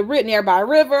go to the nearby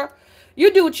river.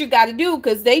 You do what you got to do,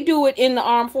 because they do it in the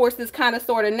armed forces kind of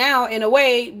sort of now in a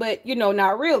way, but you know,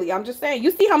 not really. I'm just saying,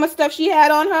 you see how much stuff she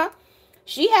had on her?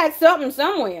 She had something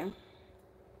somewhere.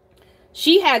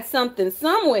 She had something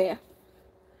somewhere.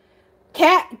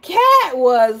 Cat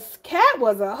was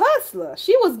a hustler.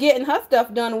 She was getting her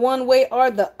stuff done one way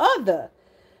or the other.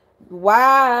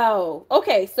 Wow.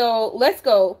 Okay, so let's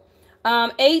go.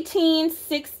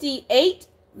 1868,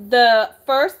 the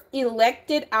first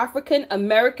elected African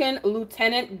American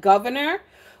lieutenant governor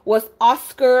was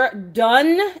Oscar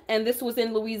Dunn, and this was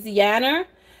in Louisiana.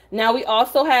 Now we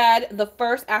also had the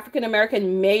first African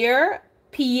American mayor,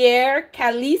 Pierre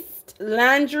Caliste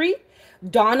Landry.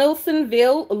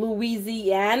 Donaldsonville,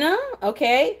 Louisiana.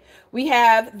 Okay. We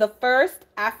have the first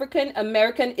African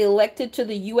American elected to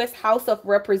the U.S. House of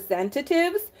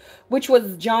Representatives, which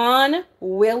was John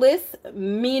Willis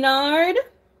Menard,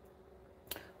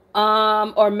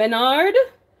 or Menard.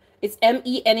 It's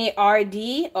Menard,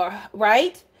 or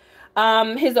right.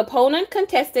 His opponent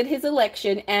contested his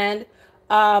election, and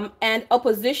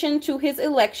opposition to his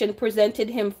election prevented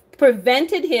him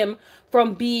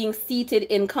from being seated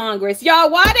in Congress. Y'all,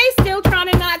 why they still trying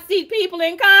to not seat people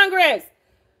in Congress?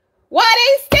 Why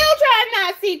they still trying to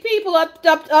not seat people up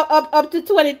to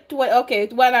 2020? Okay,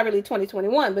 well, not really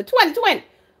 2021, but 2020.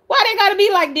 Why they gotta be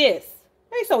like this?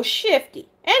 They so shifty.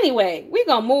 Anyway, we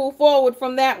gonna move forward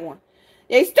from that one.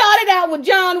 They started out with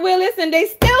John Willis, and they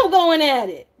still going at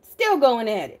it. Still going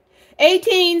at it.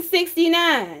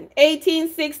 1869.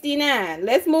 1869.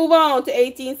 Let's move on to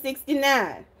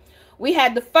 1869. We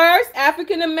had the first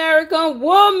African-American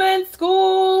woman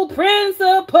school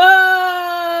principal.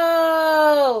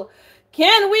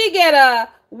 Can we get a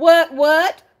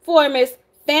what for Miss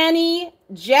Fanny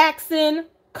Jackson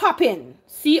Coppin?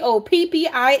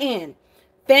 Coppin.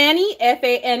 Fanny,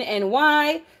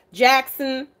 Fanny,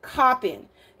 Jackson Coppin.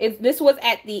 This was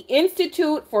at the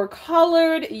Institute for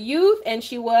Colored Youth, and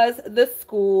she was the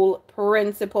school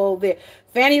principal there.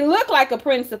 Fanny looked like a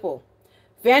principal.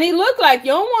 Fanny looked like, you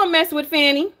don't want to mess with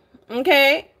Fanny.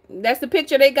 Okay? That's the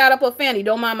picture they got up of Fanny.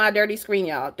 Don't mind my dirty screen,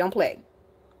 y'all. Don't play.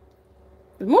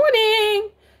 Good morning.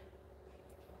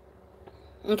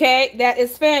 Okay, that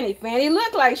is Fanny. Fanny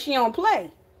looked like she don't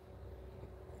play.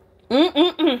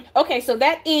 Okay, so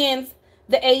that ends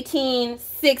the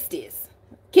 1860s.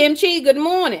 Kimchi, good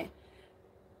morning.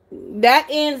 That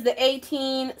ends the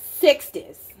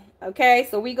 1860s. Okay,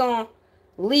 so we're going to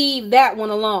leave that one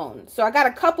alone. So I got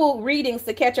a couple readings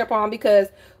to catch up on because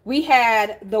we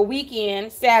had the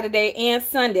weekend, Saturday and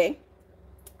Sunday.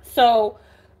 So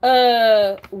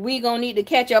we going to need to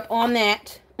catch up on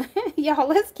that. Y'all,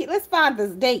 let's find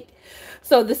this date.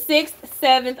 So the 6th,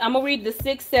 7th, I'm going to read the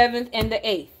 6th, 7th, and the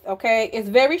 8th. Okay, it's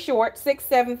very short, 6th,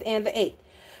 7th, and the 8th.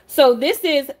 So this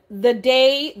is the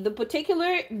day, the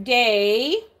particular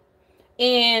day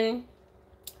in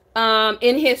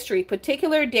history,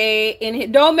 particular day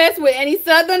don't mess with any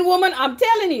Southern woman, I'm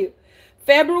telling you.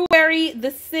 February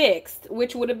the 6th,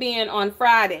 which would have been on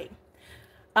Friday.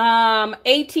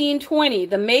 1820,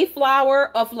 the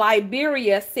Mayflower of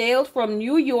Liberia sailed from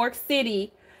New York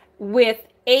City with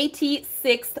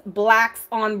 86 blacks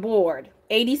on board.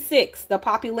 86. The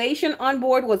population on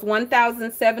board was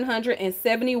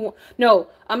 1,771. No,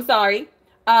 I'm sorry.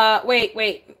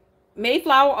 Wait.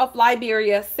 Mayflower of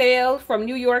Liberia sailed from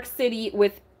New York City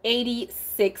with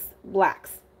 86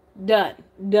 blacks. Done.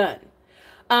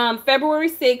 February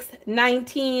 6th,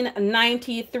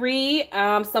 1993.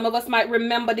 Some of us might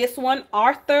remember this one.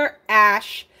 Arthur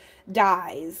Ashe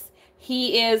dies.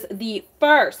 He is the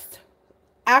first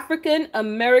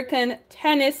African-American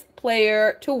tennis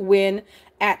player to win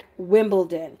at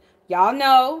Wimbledon. Y'all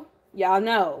know.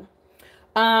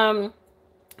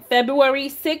 February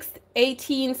 6th,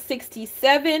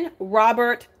 1867,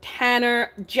 Robert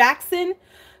Tanner Jackson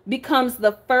becomes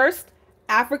the first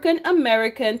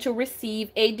African-American to receive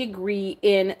a degree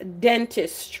in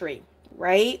dentistry,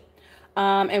 right?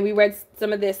 And we read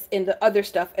some of this in the other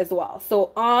stuff as well.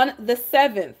 So on the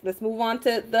 7th, let's move on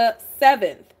to the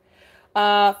 7th.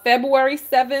 February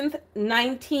 7th,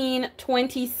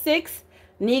 1926,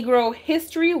 Negro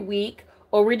History Week,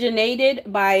 originated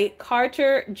by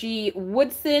Carter G.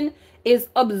 Woodson, is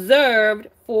observed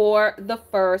for the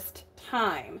first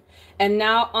time. And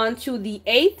now on to the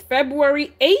 8th,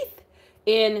 February 8th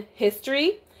in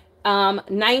history.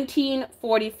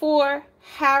 1944,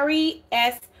 Harry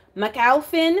S.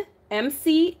 McAlpin,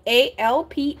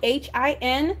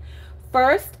 McAlphin,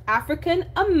 first African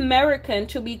American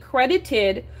to be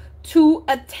credited to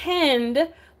attend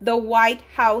the White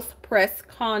House press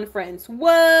conference.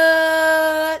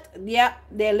 What? Yep,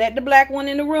 they let the black one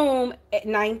in the room at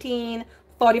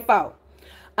 1944.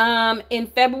 In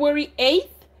February 8th,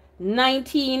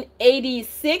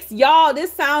 1986, y'all,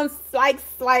 this sounds like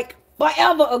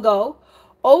forever ago.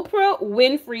 Oprah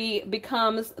Winfrey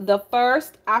becomes the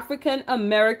first African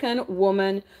American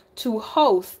woman to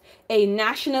host a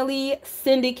nationally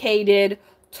syndicated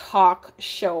talk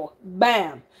show.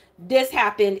 Bam. This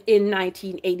happened in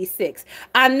 1986.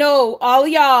 I know all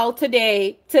y'all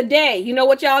today, you know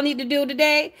what y'all need to do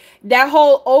today? That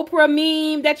whole Oprah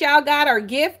meme that y'all got, or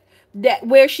gift, that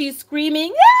where she's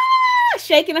screaming, ah,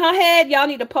 shaking her head. Y'all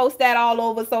need to post that all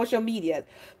over social media.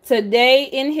 Today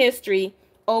in history,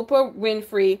 Oprah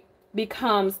Winfrey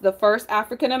becomes the first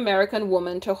African-American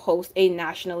woman to host a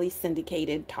nationally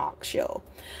syndicated talk show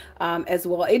as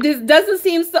well. It just doesn't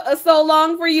seem so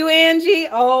long for you, Angie.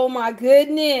 Oh my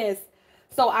goodness.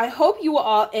 So I hope you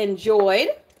all enjoyed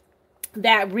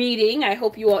that reading. I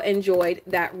hope you all enjoyed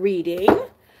that reading.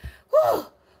 Whew,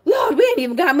 Lord, we ain't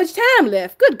even got much time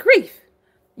left. Good grief.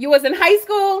 You was in high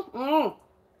school?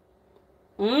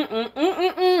 I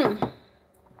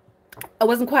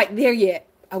wasn't quite there yet.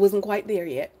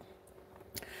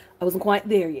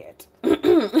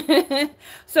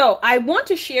 So I want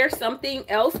to share something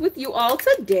else with you all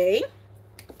today.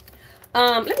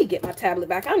 Let me get my tablet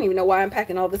back. I don't even know why I'm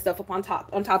packing all this stuff up on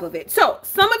top of it. So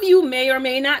some of you may or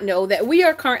may not know that we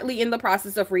are currently in the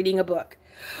process of reading a book.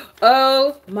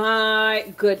 Oh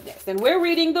my goodness. And we're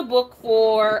reading the book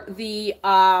for the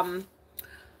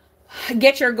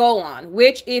Get Your Goal On,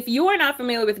 which if you are not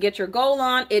familiar with Get Your Goal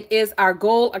On, it is our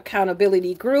goal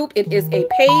accountability group. It is a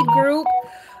paid group.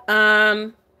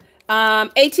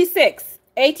 86.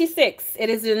 It is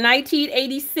in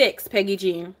 1986, Peggy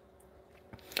Jean.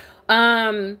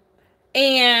 The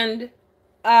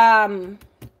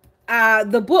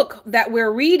book that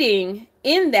we're reading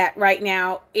in that right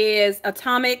now is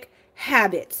Atomic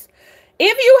Habits.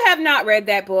 If you have not read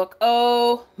that book,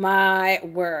 oh my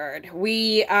word.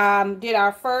 We did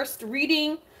our first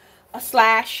reading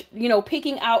 /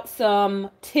 picking out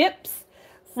some tips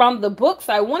from the book.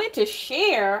 So I wanted to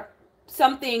share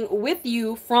something with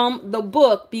you from the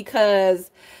book, because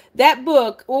that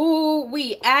book,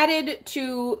 we added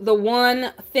to the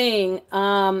one thing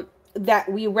that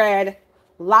we read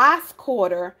last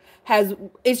quarter.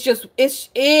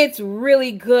 It's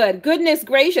really good. Goodness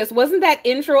gracious, wasn't that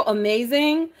intro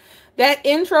amazing? That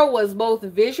intro was both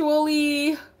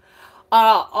visually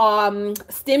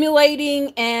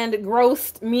stimulating and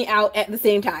grossed me out at the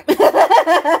same time. But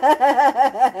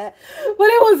it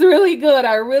was really good.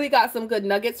 I really got some good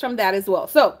nuggets from that as well.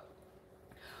 So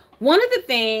one of the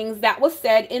things that was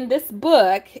said in this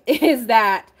book is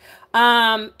that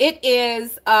it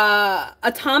is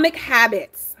atomic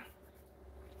habits.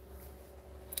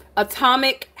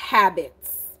 Atomic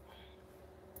habits.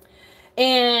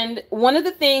 And one of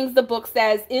the things the book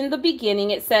says in the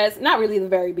beginning, it says, not really the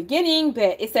very beginning,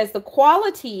 but it says the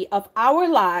quality of our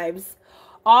lives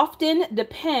often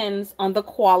depends on the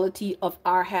quality of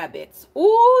our habits.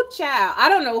 Ooh, child. I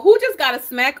don't know who just got a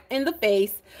smack in the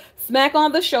face, smack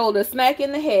on the shoulder, smack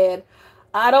in the head.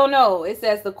 I don't know. It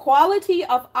says the quality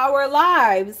of our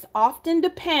lives often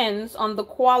depends on the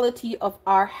quality of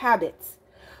our habits.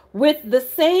 With the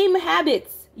same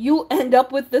habits, you end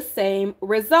up with the same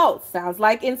results. Sounds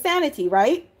like insanity,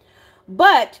 right?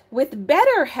 But with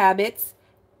better habits,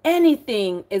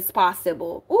 anything is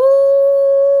possible.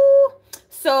 Ooh.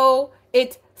 So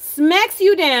it smacks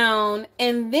you down,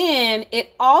 and then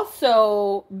it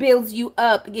also builds you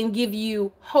up and give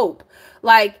you hope.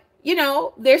 Like,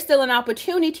 there's still an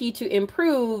opportunity to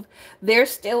improve.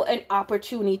 There's still an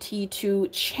opportunity to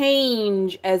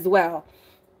change as well.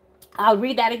 I'll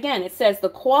read that again. It says the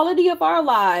quality of our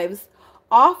lives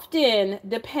often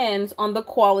depends on the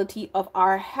quality of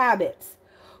our habits.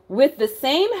 With the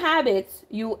same habits,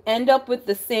 you end up with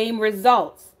the same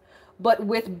results. But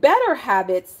with better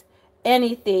habits,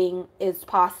 anything is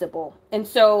possible. And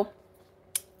so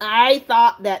I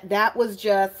thought that that was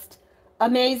just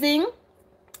amazing.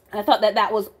 I thought that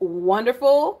that was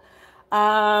wonderful.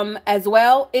 As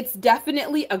well. It's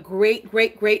definitely a great,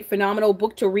 phenomenal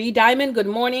book to read. Diamond, good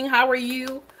morning. How are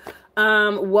you?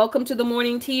 Welcome to the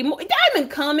morning tea.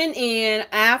 Diamond coming in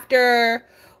after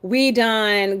we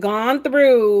gone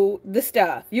through the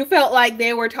stuff. You felt like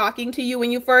they were talking to you when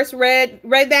you first read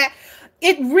that.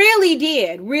 It really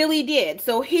did.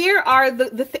 So here are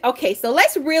okay, so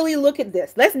let's really look at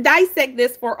this. Let's dissect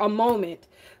this for a moment.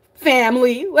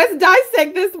 Family, let's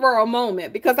dissect this for a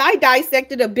moment, because I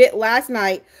dissected a bit last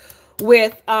night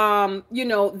with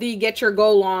the Get Your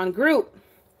Goal On group.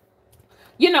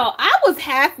 I was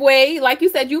halfway, like you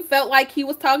said, you felt like he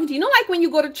was talking to you. Like when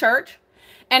you go to church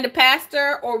and the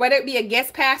pastor, or whether it be a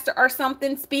guest pastor or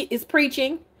something, is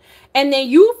preaching, and then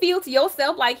you feel to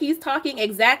yourself like he's talking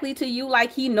exactly to you,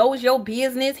 like he knows your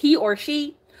business, he or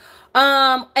she.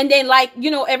 And then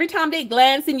every time they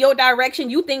glance in your direction,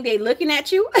 you think they looking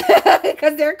at you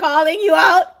because they're calling you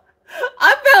out.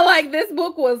 I felt like this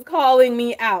book was calling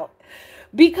me out,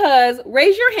 because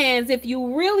raise your hands if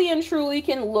you really and truly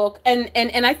can look. And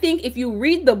I think if you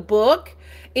read the book,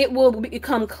 it will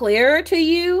become clearer to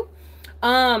you.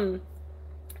 I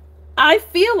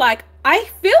feel like I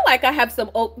have some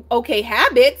okay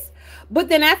habits. But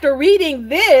then after reading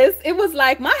this, it was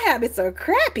like my habits are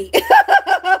crappy.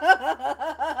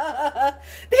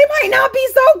 They might not be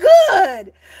so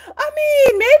good. I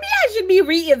mean, maybe I should be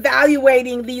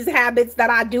reevaluating these habits that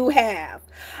I do have.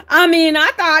 I mean,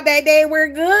 I thought that they were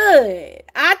good.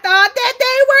 I thought that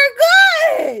they were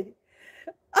good.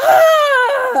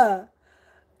 Ah,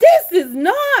 this is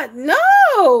not, no.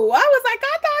 I was like,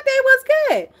 I thought they was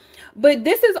good. But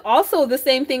this is also the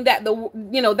same thing that the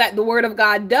word of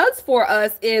God does for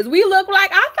us is we look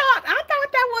like, I thought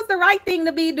that was the right thing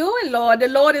to be doing, Lord. The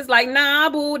Lord is like, nah,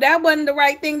 boo, that wasn't the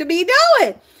right thing to be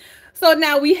doing. So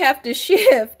now we have to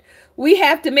shift. We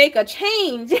have to make a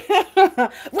change.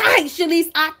 Right, Shalice,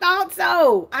 I thought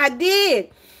so. I did.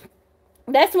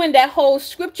 That's when that whole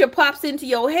scripture pops into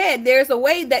your head. There's a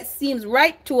way that seems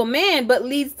right to a man, but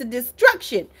leads to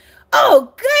destruction.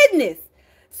 Oh, goodness.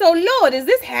 So, Lord, is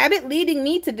this habit leading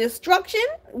me to destruction?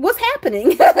 What's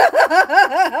happening?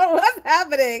 What's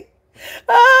happening?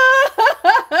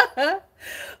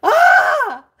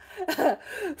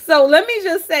 So let me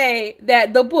just say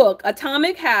that the book,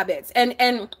 Atomic Habits, and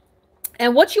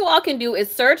what you all can do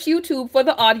is search YouTube for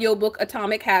the audiobook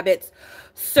Atomic Habits.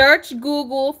 Search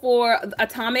Google for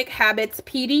Atomic Habits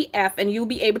PDF, and you'll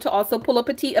be able to also pull up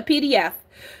a PDF.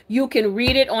 You can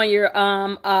read it on your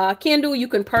Kindle. You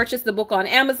can purchase the book on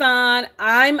Amazon.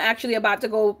 I'm actually about to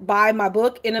go buy my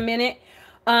book in a minute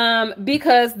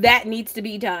because that needs to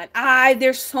be done.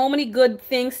 There's so many good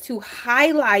things to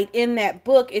highlight in that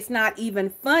book. It's not even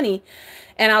funny.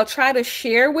 And I'll try to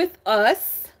share with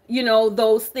us,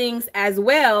 those things as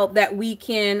well that we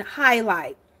can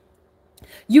highlight.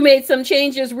 You made some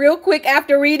changes real quick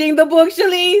after reading the book,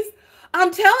 Shalice.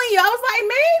 I'm telling you, I was like,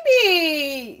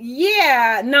 maybe.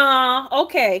 Yeah, nah,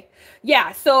 okay.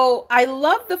 Yeah, so I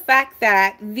love the fact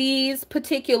that these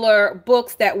particular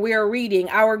books that we're reading,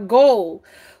 our goal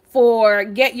for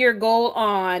Get Your Goal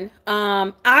On,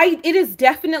 it is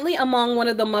definitely among one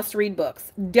of the must-read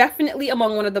books. Definitely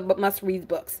among one of the must-read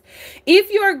books. If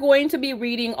you're going to be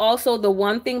reading also The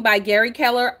One Thing by Gary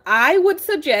Keller, I would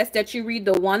suggest that you read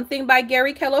The One Thing by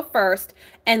Gary Keller first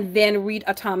and then read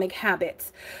Atomic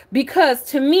Habits. Because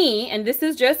to me, and this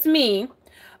is just me,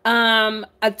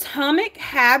 Atomic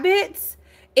Habits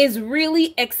is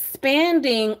really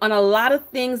expanding on a lot of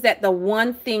things that The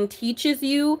One Thing teaches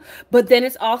you, but then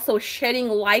it's also shedding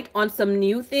light on some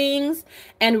new things.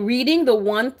 And reading The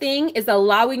One Thing is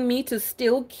allowing me to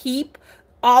still keep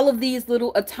all of these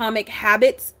little Atomic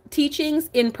Habits teachings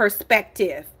in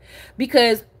perspective.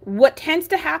 Because what tends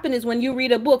to happen is when you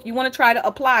read a book, you want to try to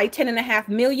apply 10.5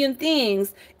 million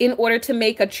things in order to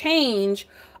make a change,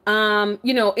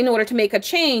 in order to make a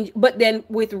change. But then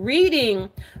with reading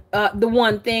The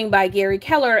One Thing by Gary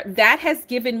Keller, that has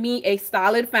given me a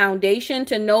solid foundation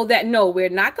to know that, no, we're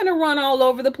not going to run all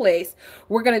over the place.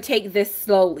 We're going to take this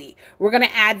slowly. We're going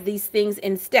to add these things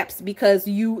in steps because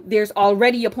there's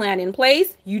already a plan in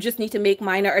place. You just need to make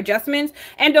minor adjustments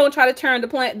and don't try to turn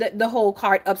the whole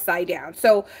cart upside down.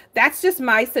 So that's just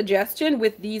my suggestion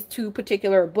with these two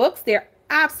particular books. They're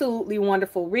absolutely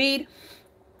wonderful read.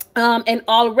 And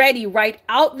already right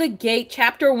out the gate,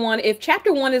 chapter 1, if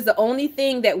chapter 1 is the only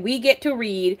thing that we get to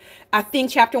read, I think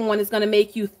chapter 1 is going to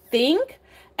make you think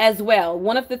as well.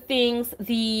 One of the things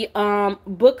the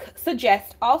book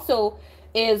suggests also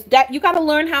is that you got to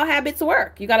learn how habits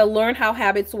work. You got to learn how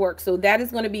habits work. So that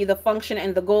is going to be the function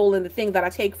and the goal and the thing that I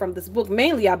take from this book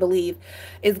mainly, I believe,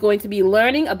 is going to be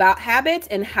learning about habits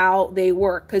and how they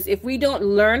work. Because if we don't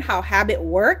learn how habits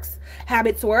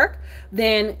work,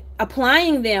 then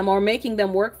applying them or making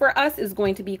them work for us is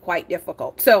going to be quite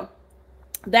difficult. So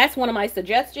that's one of my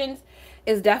suggestions,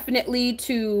 is definitely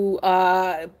to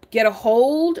get a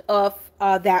hold of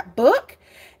that book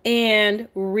and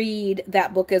read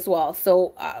that book as well.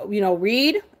 So,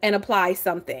 read and apply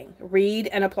something. Read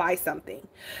and apply something.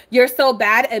 You're so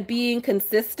bad at being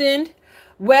consistent.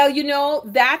 Well,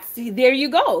 there you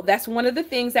go. That's one of the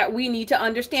things that we need to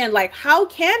understand. Like, how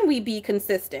can we be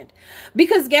consistent?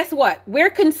 Because guess what? We're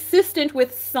consistent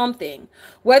with something.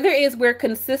 Whether it's we're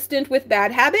consistent with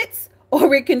bad habits or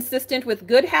we're consistent with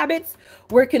good habits,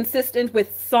 we're consistent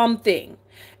with something.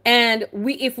 And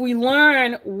if we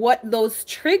learn what those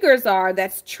triggers are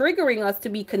that's triggering us to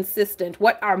be consistent,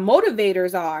 what our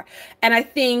motivators are, and I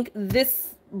think this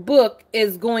book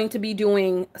is going to be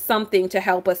doing something to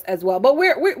help us as well. But we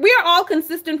are all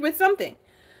consistent with something.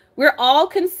 We're all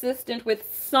consistent with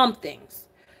some things.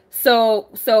 So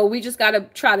we just got to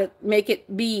try to make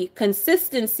it be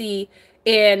consistency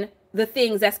in the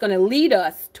things that's going to lead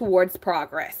us towards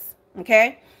progress.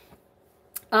 Okay.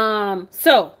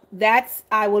 So that's,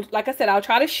 like I said, I'll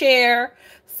try to share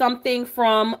something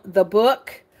from the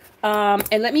book.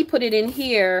 And let me put it in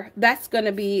here. That's going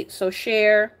to be, so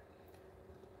share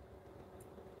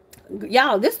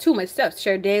Y'all, this too much stuff.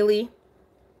 Share daily.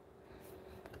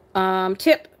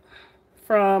 Tip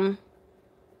from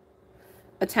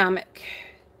Atomic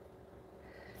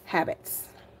Habits.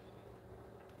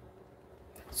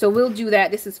 So we'll do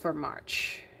that. This is for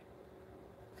March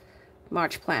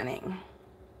planning.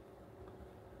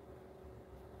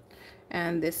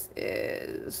 And this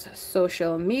is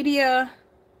social media.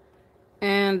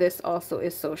 And this also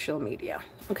is social media.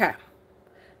 Okay.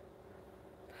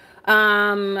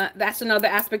 That's another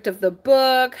aspect of the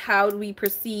book. How do we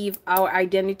perceive our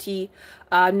identity,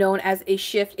 known as a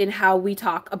shift in how we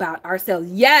talk about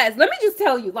ourselves? Yes, let me just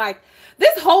tell you, like,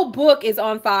 this whole book is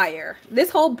on fire. This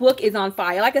whole book is on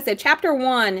fire. Like I said, chapter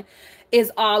 1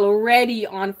 is already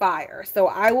on fire. So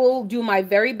I will do my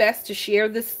very best to share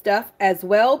this stuff as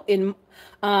well in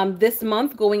this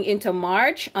month going into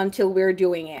March until we're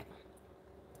doing it.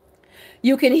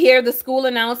 You can hear the school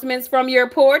announcements from your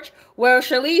porch. Well,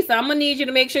 Shalise, I'm going to need you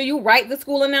to make sure you write the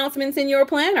school announcements in your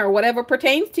planner, whatever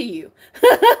pertains to you.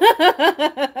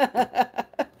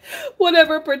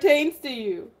 Whatever pertains to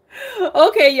you.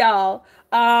 Okay, y'all.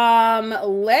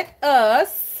 Let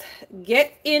us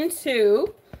get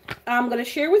into, I'm going to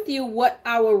share with you what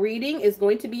our reading is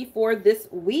going to be for this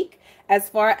week as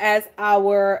far as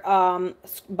our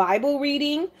Bible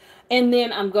reading. And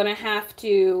then I'm going to have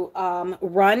to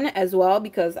run as well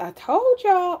because I told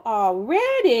y'all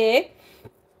already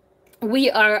we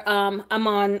are, I'm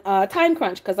on time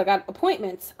crunch because I got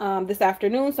appointments this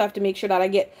afternoon. So I have to make sure that I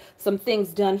get some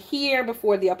things done here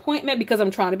before the appointment because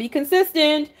I'm trying to be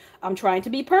consistent. I'm trying to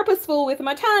be purposeful with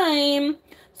my time.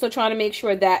 So trying to make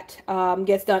sure that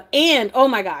gets done. And oh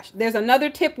my gosh, there's another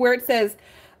tip where it says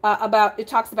it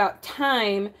talks about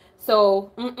time.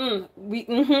 So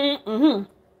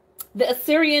the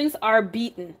Assyrians are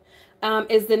beaten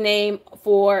is the name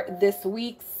for this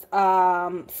week's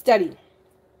study.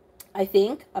 I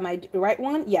think. Am I the right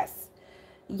one? Yes.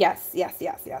 Yes.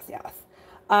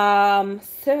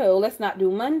 So let's not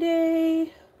do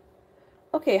Monday.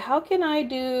 Okay, how can I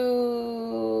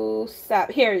do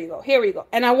here you go. Here we go.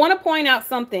 And I want to point out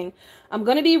something. I'm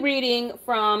going to be reading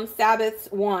from Sabbaths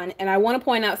 1, and I want to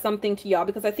point out something to y'all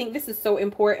because I think this is so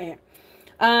important.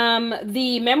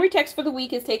 The memory text for the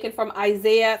week is taken from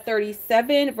Isaiah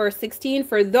 37 verse 16.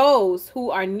 For those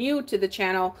who are new to the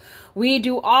channel, we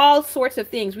do all sorts of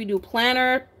things. We do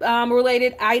planner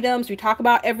related items. We talk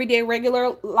about everyday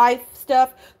regular life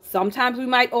stuff. Sometimes we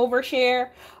might overshare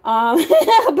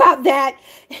about that.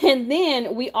 And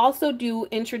then we also do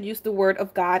introduce the word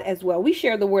of God as well. We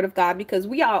share the word of God because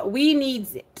we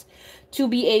needs it to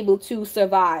be able to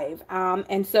survive.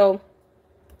 And so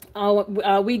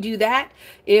we do that.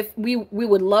 If we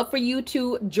would love for you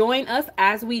to join us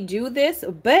as we do this,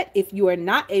 but if you are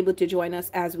not able to join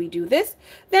us as we do this,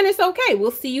 then it's okay.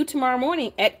 We'll see you tomorrow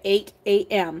morning at 8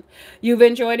 a.m. You've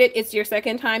enjoyed it. It's your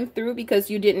second time through because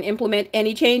you didn't implement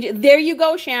any change. There you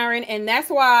go, Sharon. And that's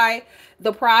why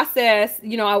the process,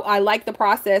 you know, I like the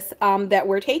process that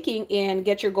we're taking and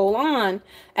get your goal on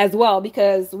as well,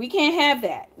 because we can't have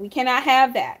that. We cannot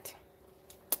have that.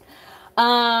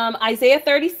 Isaiah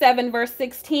 37 verse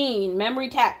 16 memory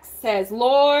text says,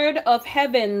 Lord of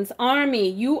heaven's army,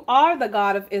 you are the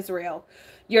God of Israel.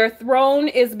 Your throne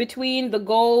is between the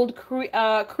gold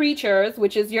creatures,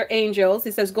 which is your angels.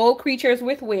 It says gold creatures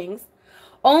with wings.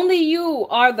 Only you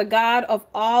are the God of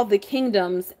all the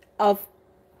kingdoms of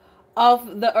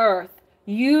the earth.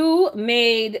 You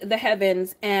made the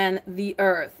heavens and the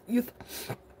earth.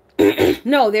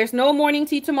 No, there's no morning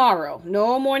tea tomorrow.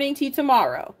 No morning tea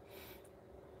tomorrow.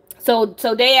 So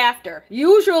day after.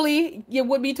 Usually it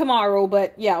would be tomorrow,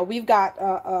 but yeah, we've got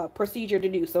a procedure to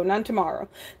do, so none tomorrow.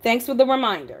 Thanks for the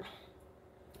reminder.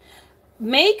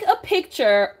 Make a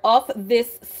picture of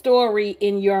this story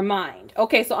in your mind.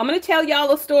 Okay, so I'm going to tell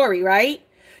y'all a story, right?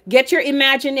 Get your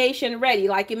imagination ready.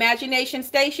 Like Imagination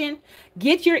Station,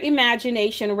 get your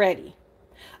imagination ready.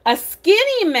 A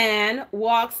skinny man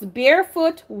walks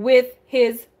barefoot with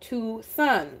his 2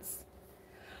 sons.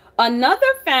 Another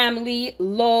family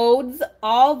loads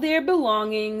all their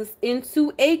belongings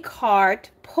into a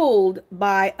cart pulled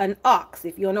by an ox.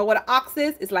 If you don't know what an ox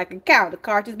is, it's like a cow. The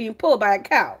cart is being pulled by a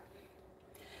cow.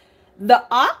 The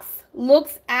ox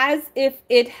looks as if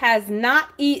it has not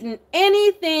eaten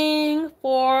anything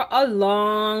for a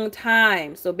long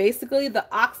time. So basically the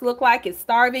ox looks like it's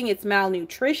starving, it's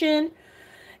malnutrition,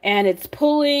 and it's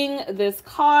pulling this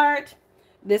cart.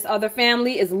 This other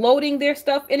family is loading their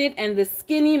stuff in it, and the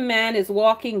skinny man is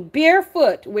walking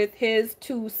barefoot with his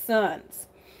 2 sons.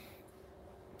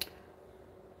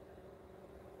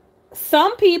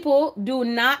 Some people do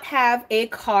not have a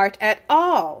cart at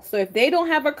all. So if they don't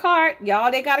have a cart,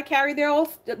 y'all, they got to carry their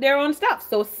own stuff.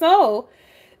 So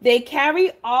they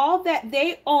carry all that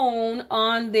they own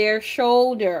on their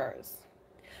shoulders.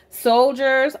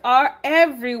 Soldiers are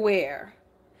everywhere.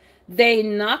 They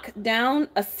knock down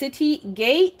a city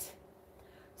gate.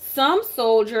 Some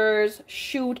soldiers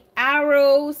shoot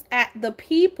arrows at the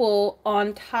people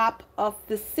on top of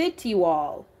the city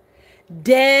wall.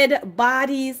 Dead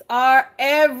bodies are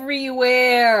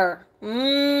everywhere.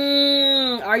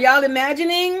 Are y'all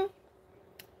imagining?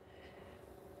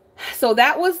 So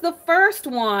that was the first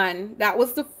one. That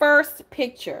was the first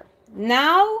picture.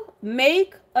 Now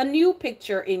make a new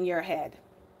picture in your head.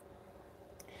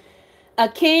 A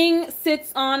king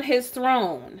sits on his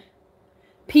throne.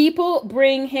 People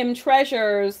bring him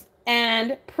treasures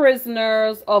and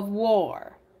prisoners of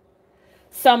war.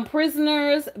 Some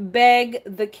prisoners beg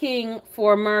the king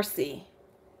for mercy.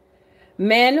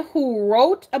 Men who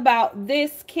wrote about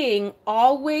this king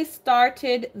always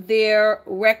started their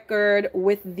record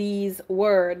with these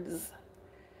words: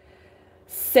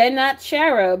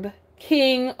 Sennacherib,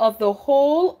 king of the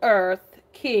whole earth,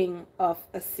 king of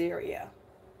Assyria.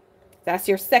 That's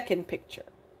your second picture.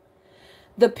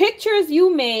 The pictures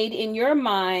you made in your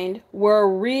mind were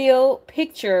real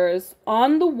pictures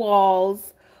on the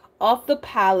walls of the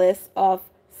palace of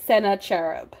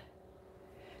Sennacherib.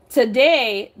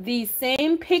 Today, these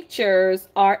same pictures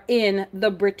are in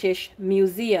the British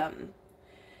Museum.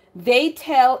 They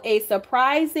tell a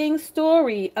surprising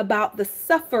story about the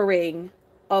suffering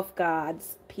of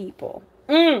God's people.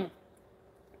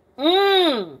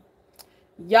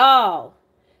 Y'all,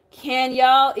 can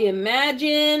y'all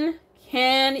imagine?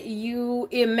 Can you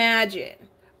imagine?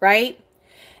 Right?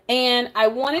 And I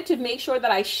wanted to make sure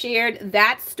that I shared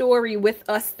that story with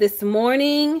us this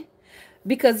morning,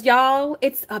 because y'all,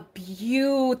 it's a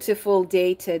beautiful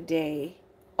day today.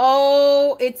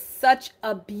 Oh, it's such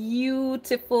a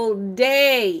beautiful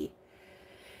day.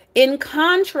 In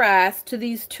contrast to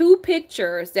these two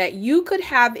pictures that you could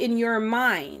have in your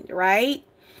mind, right,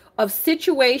 of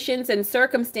situations and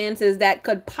circumstances that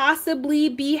could possibly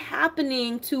be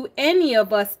happening to any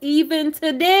of us even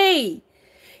today,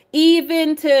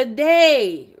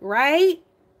 right?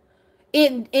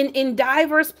 In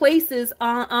diverse places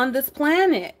on this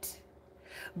planet.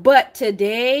 But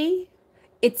today,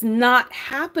 it's not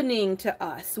happening to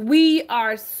us. We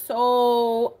are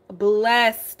so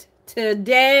blessed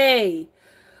today.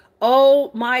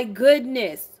 Oh my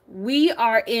goodness. We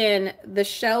are in the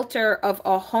shelter of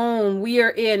a home. We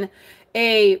are in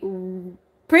a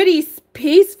pretty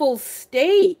peaceful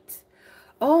state.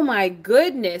 Oh my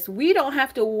goodness. We don't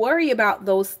have to worry about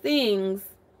those things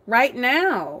right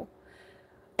now.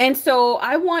 And so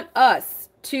I want us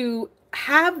to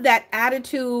have that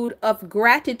attitude of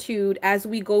gratitude as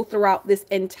we go throughout this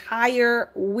entire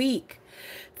week,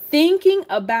 thinking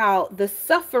about the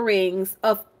sufferings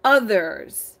of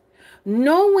others,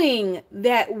 knowing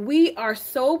that we are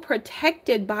so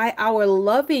protected by our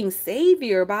loving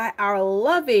Savior, by our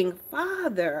loving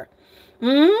Father.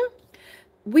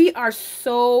 We are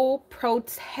so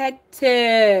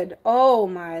protected. Oh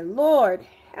my Lord,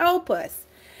 help us.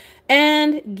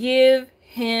 And give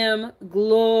him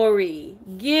glory.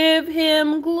 Give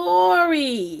him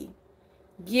glory.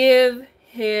 Give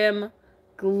him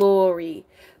glory.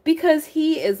 Because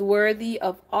he is worthy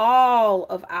of all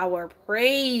of our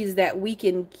praise that we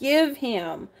can give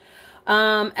him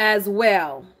as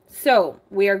well. So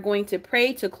we are going to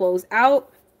pray to close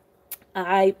out.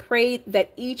 I pray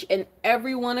that each and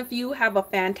every one of you have a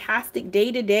fantastic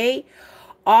day today.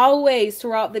 Always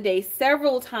throughout the day,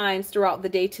 several times throughout the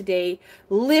day today,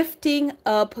 lifting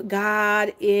up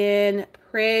God in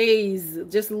praise,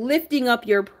 just lifting up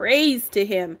your praise to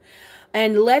him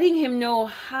and letting him know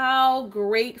how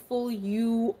grateful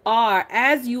you are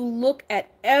as you look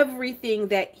at everything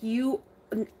that you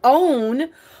own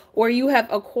or you have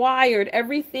acquired,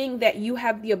 everything that you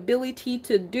have the ability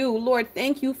to do. Lord,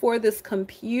 thank you for this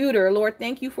computer. Lord,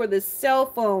 thank you for this cell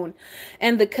phone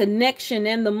and the connection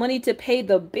and the money to pay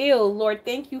the bill. Lord,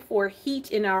 thank you for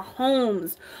heat in our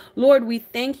homes. Lord, we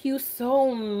thank you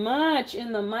so much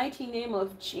in the mighty name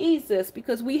of Jesus,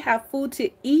 because we have food to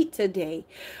eat today.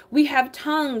 We have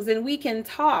tongues and we can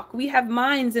talk. We have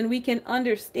minds and we can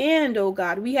understand, oh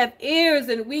God. We have ears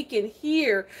and we can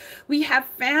hear. We have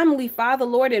family, Father,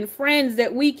 Lord, and friends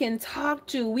that we can talk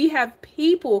to. We have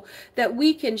people that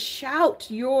we can shout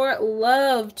your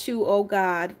love to, oh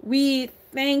God. We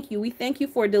thank you. We thank you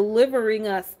for delivering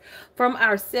us from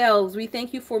ourselves. We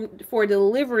thank you for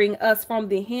delivering us from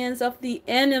the hands of the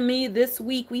enemy this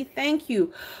week. We thank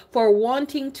you for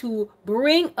wanting to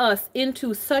bring us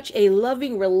into such a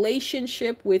loving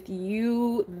relationship with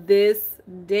you this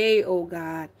day, oh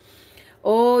God.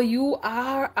 Oh, you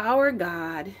are our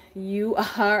God. You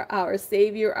are our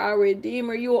Savior, our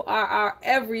Redeemer. You are our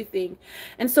everything.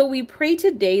 And so we pray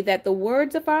today that the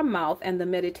words of our mouth and the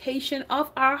meditation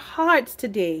of our hearts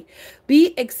today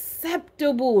be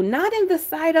acceptable, not in the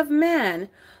sight of man,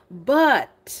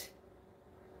 but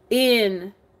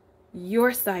in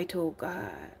your sight, oh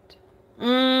God.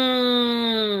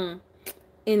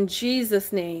 In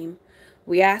Jesus' name,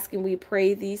 we ask and we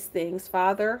pray these things,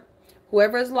 Father.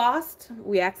 Whoever is lost,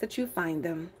 we ask that you find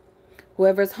them.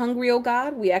 Whoever is hungry, oh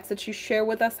God, we ask that you share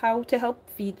with us how to help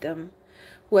feed them.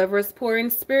 Whoever is poor in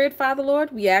spirit, Father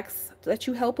Lord, we ask that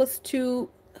you help us to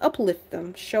uplift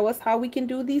them. Show us how we can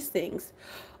do these things,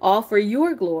 all for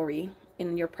your glory.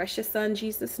 In your precious Son,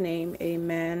 Jesus' name,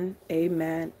 amen,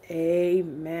 amen,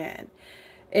 amen,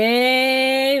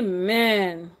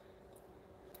 amen,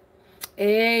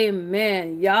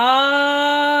 amen.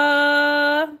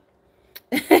 Y'all.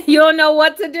 You don't know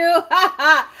what to do?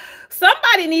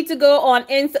 Somebody needs to go on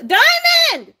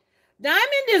Diamond!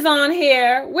 Diamond is on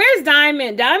here. Where's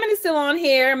Diamond? Diamond is still on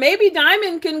here. Maybe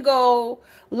Diamond can go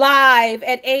live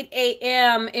at 8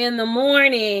 a.m. in the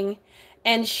morning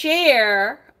and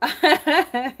share. Diamond!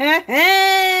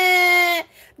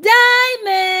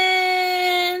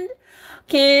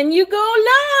 Can you go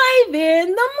live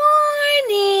in the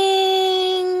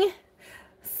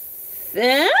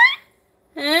morning?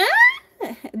 Huh?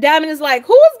 Diamond is like,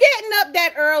 who's getting up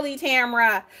that early,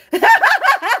 Tamara? Diamond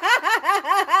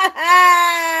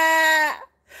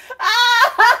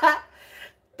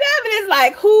is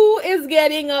like, who is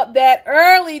getting up that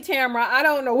early, Tamara? I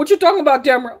don't know. What you talking about,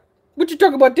 Tamara? What you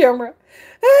talking about, Tamara?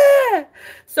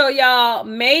 So, y'all,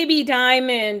 maybe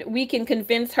Diamond, we can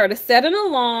convince her to set an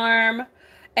alarm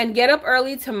and get up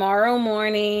early tomorrow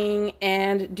morning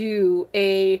and do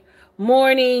a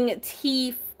morning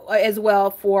tea as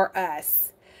well for us.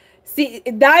 See,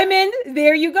 Diamond,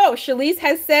 there you go. Shalice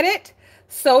has said it.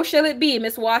 So shall it be.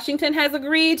 Miss Washington has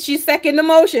agreed. She's second the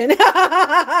motion.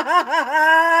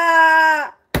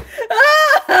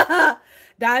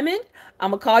 Diamond,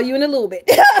 I'm going to call you in a little bit.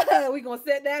 We're going to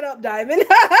set that up, Diamond.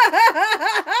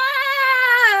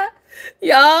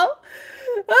 Y'all.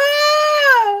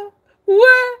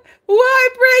 Why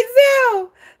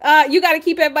Brazil? You got to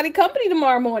keep everybody company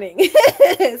tomorrow morning.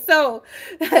 So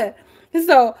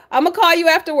I'm going to call you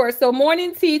afterwards. So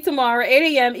morning tea tomorrow,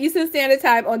 8 a.m. Eastern Standard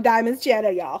Time on Diamond's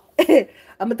channel, y'all. I'm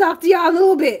going to talk to y'all a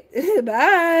little bit.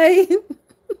 Bye.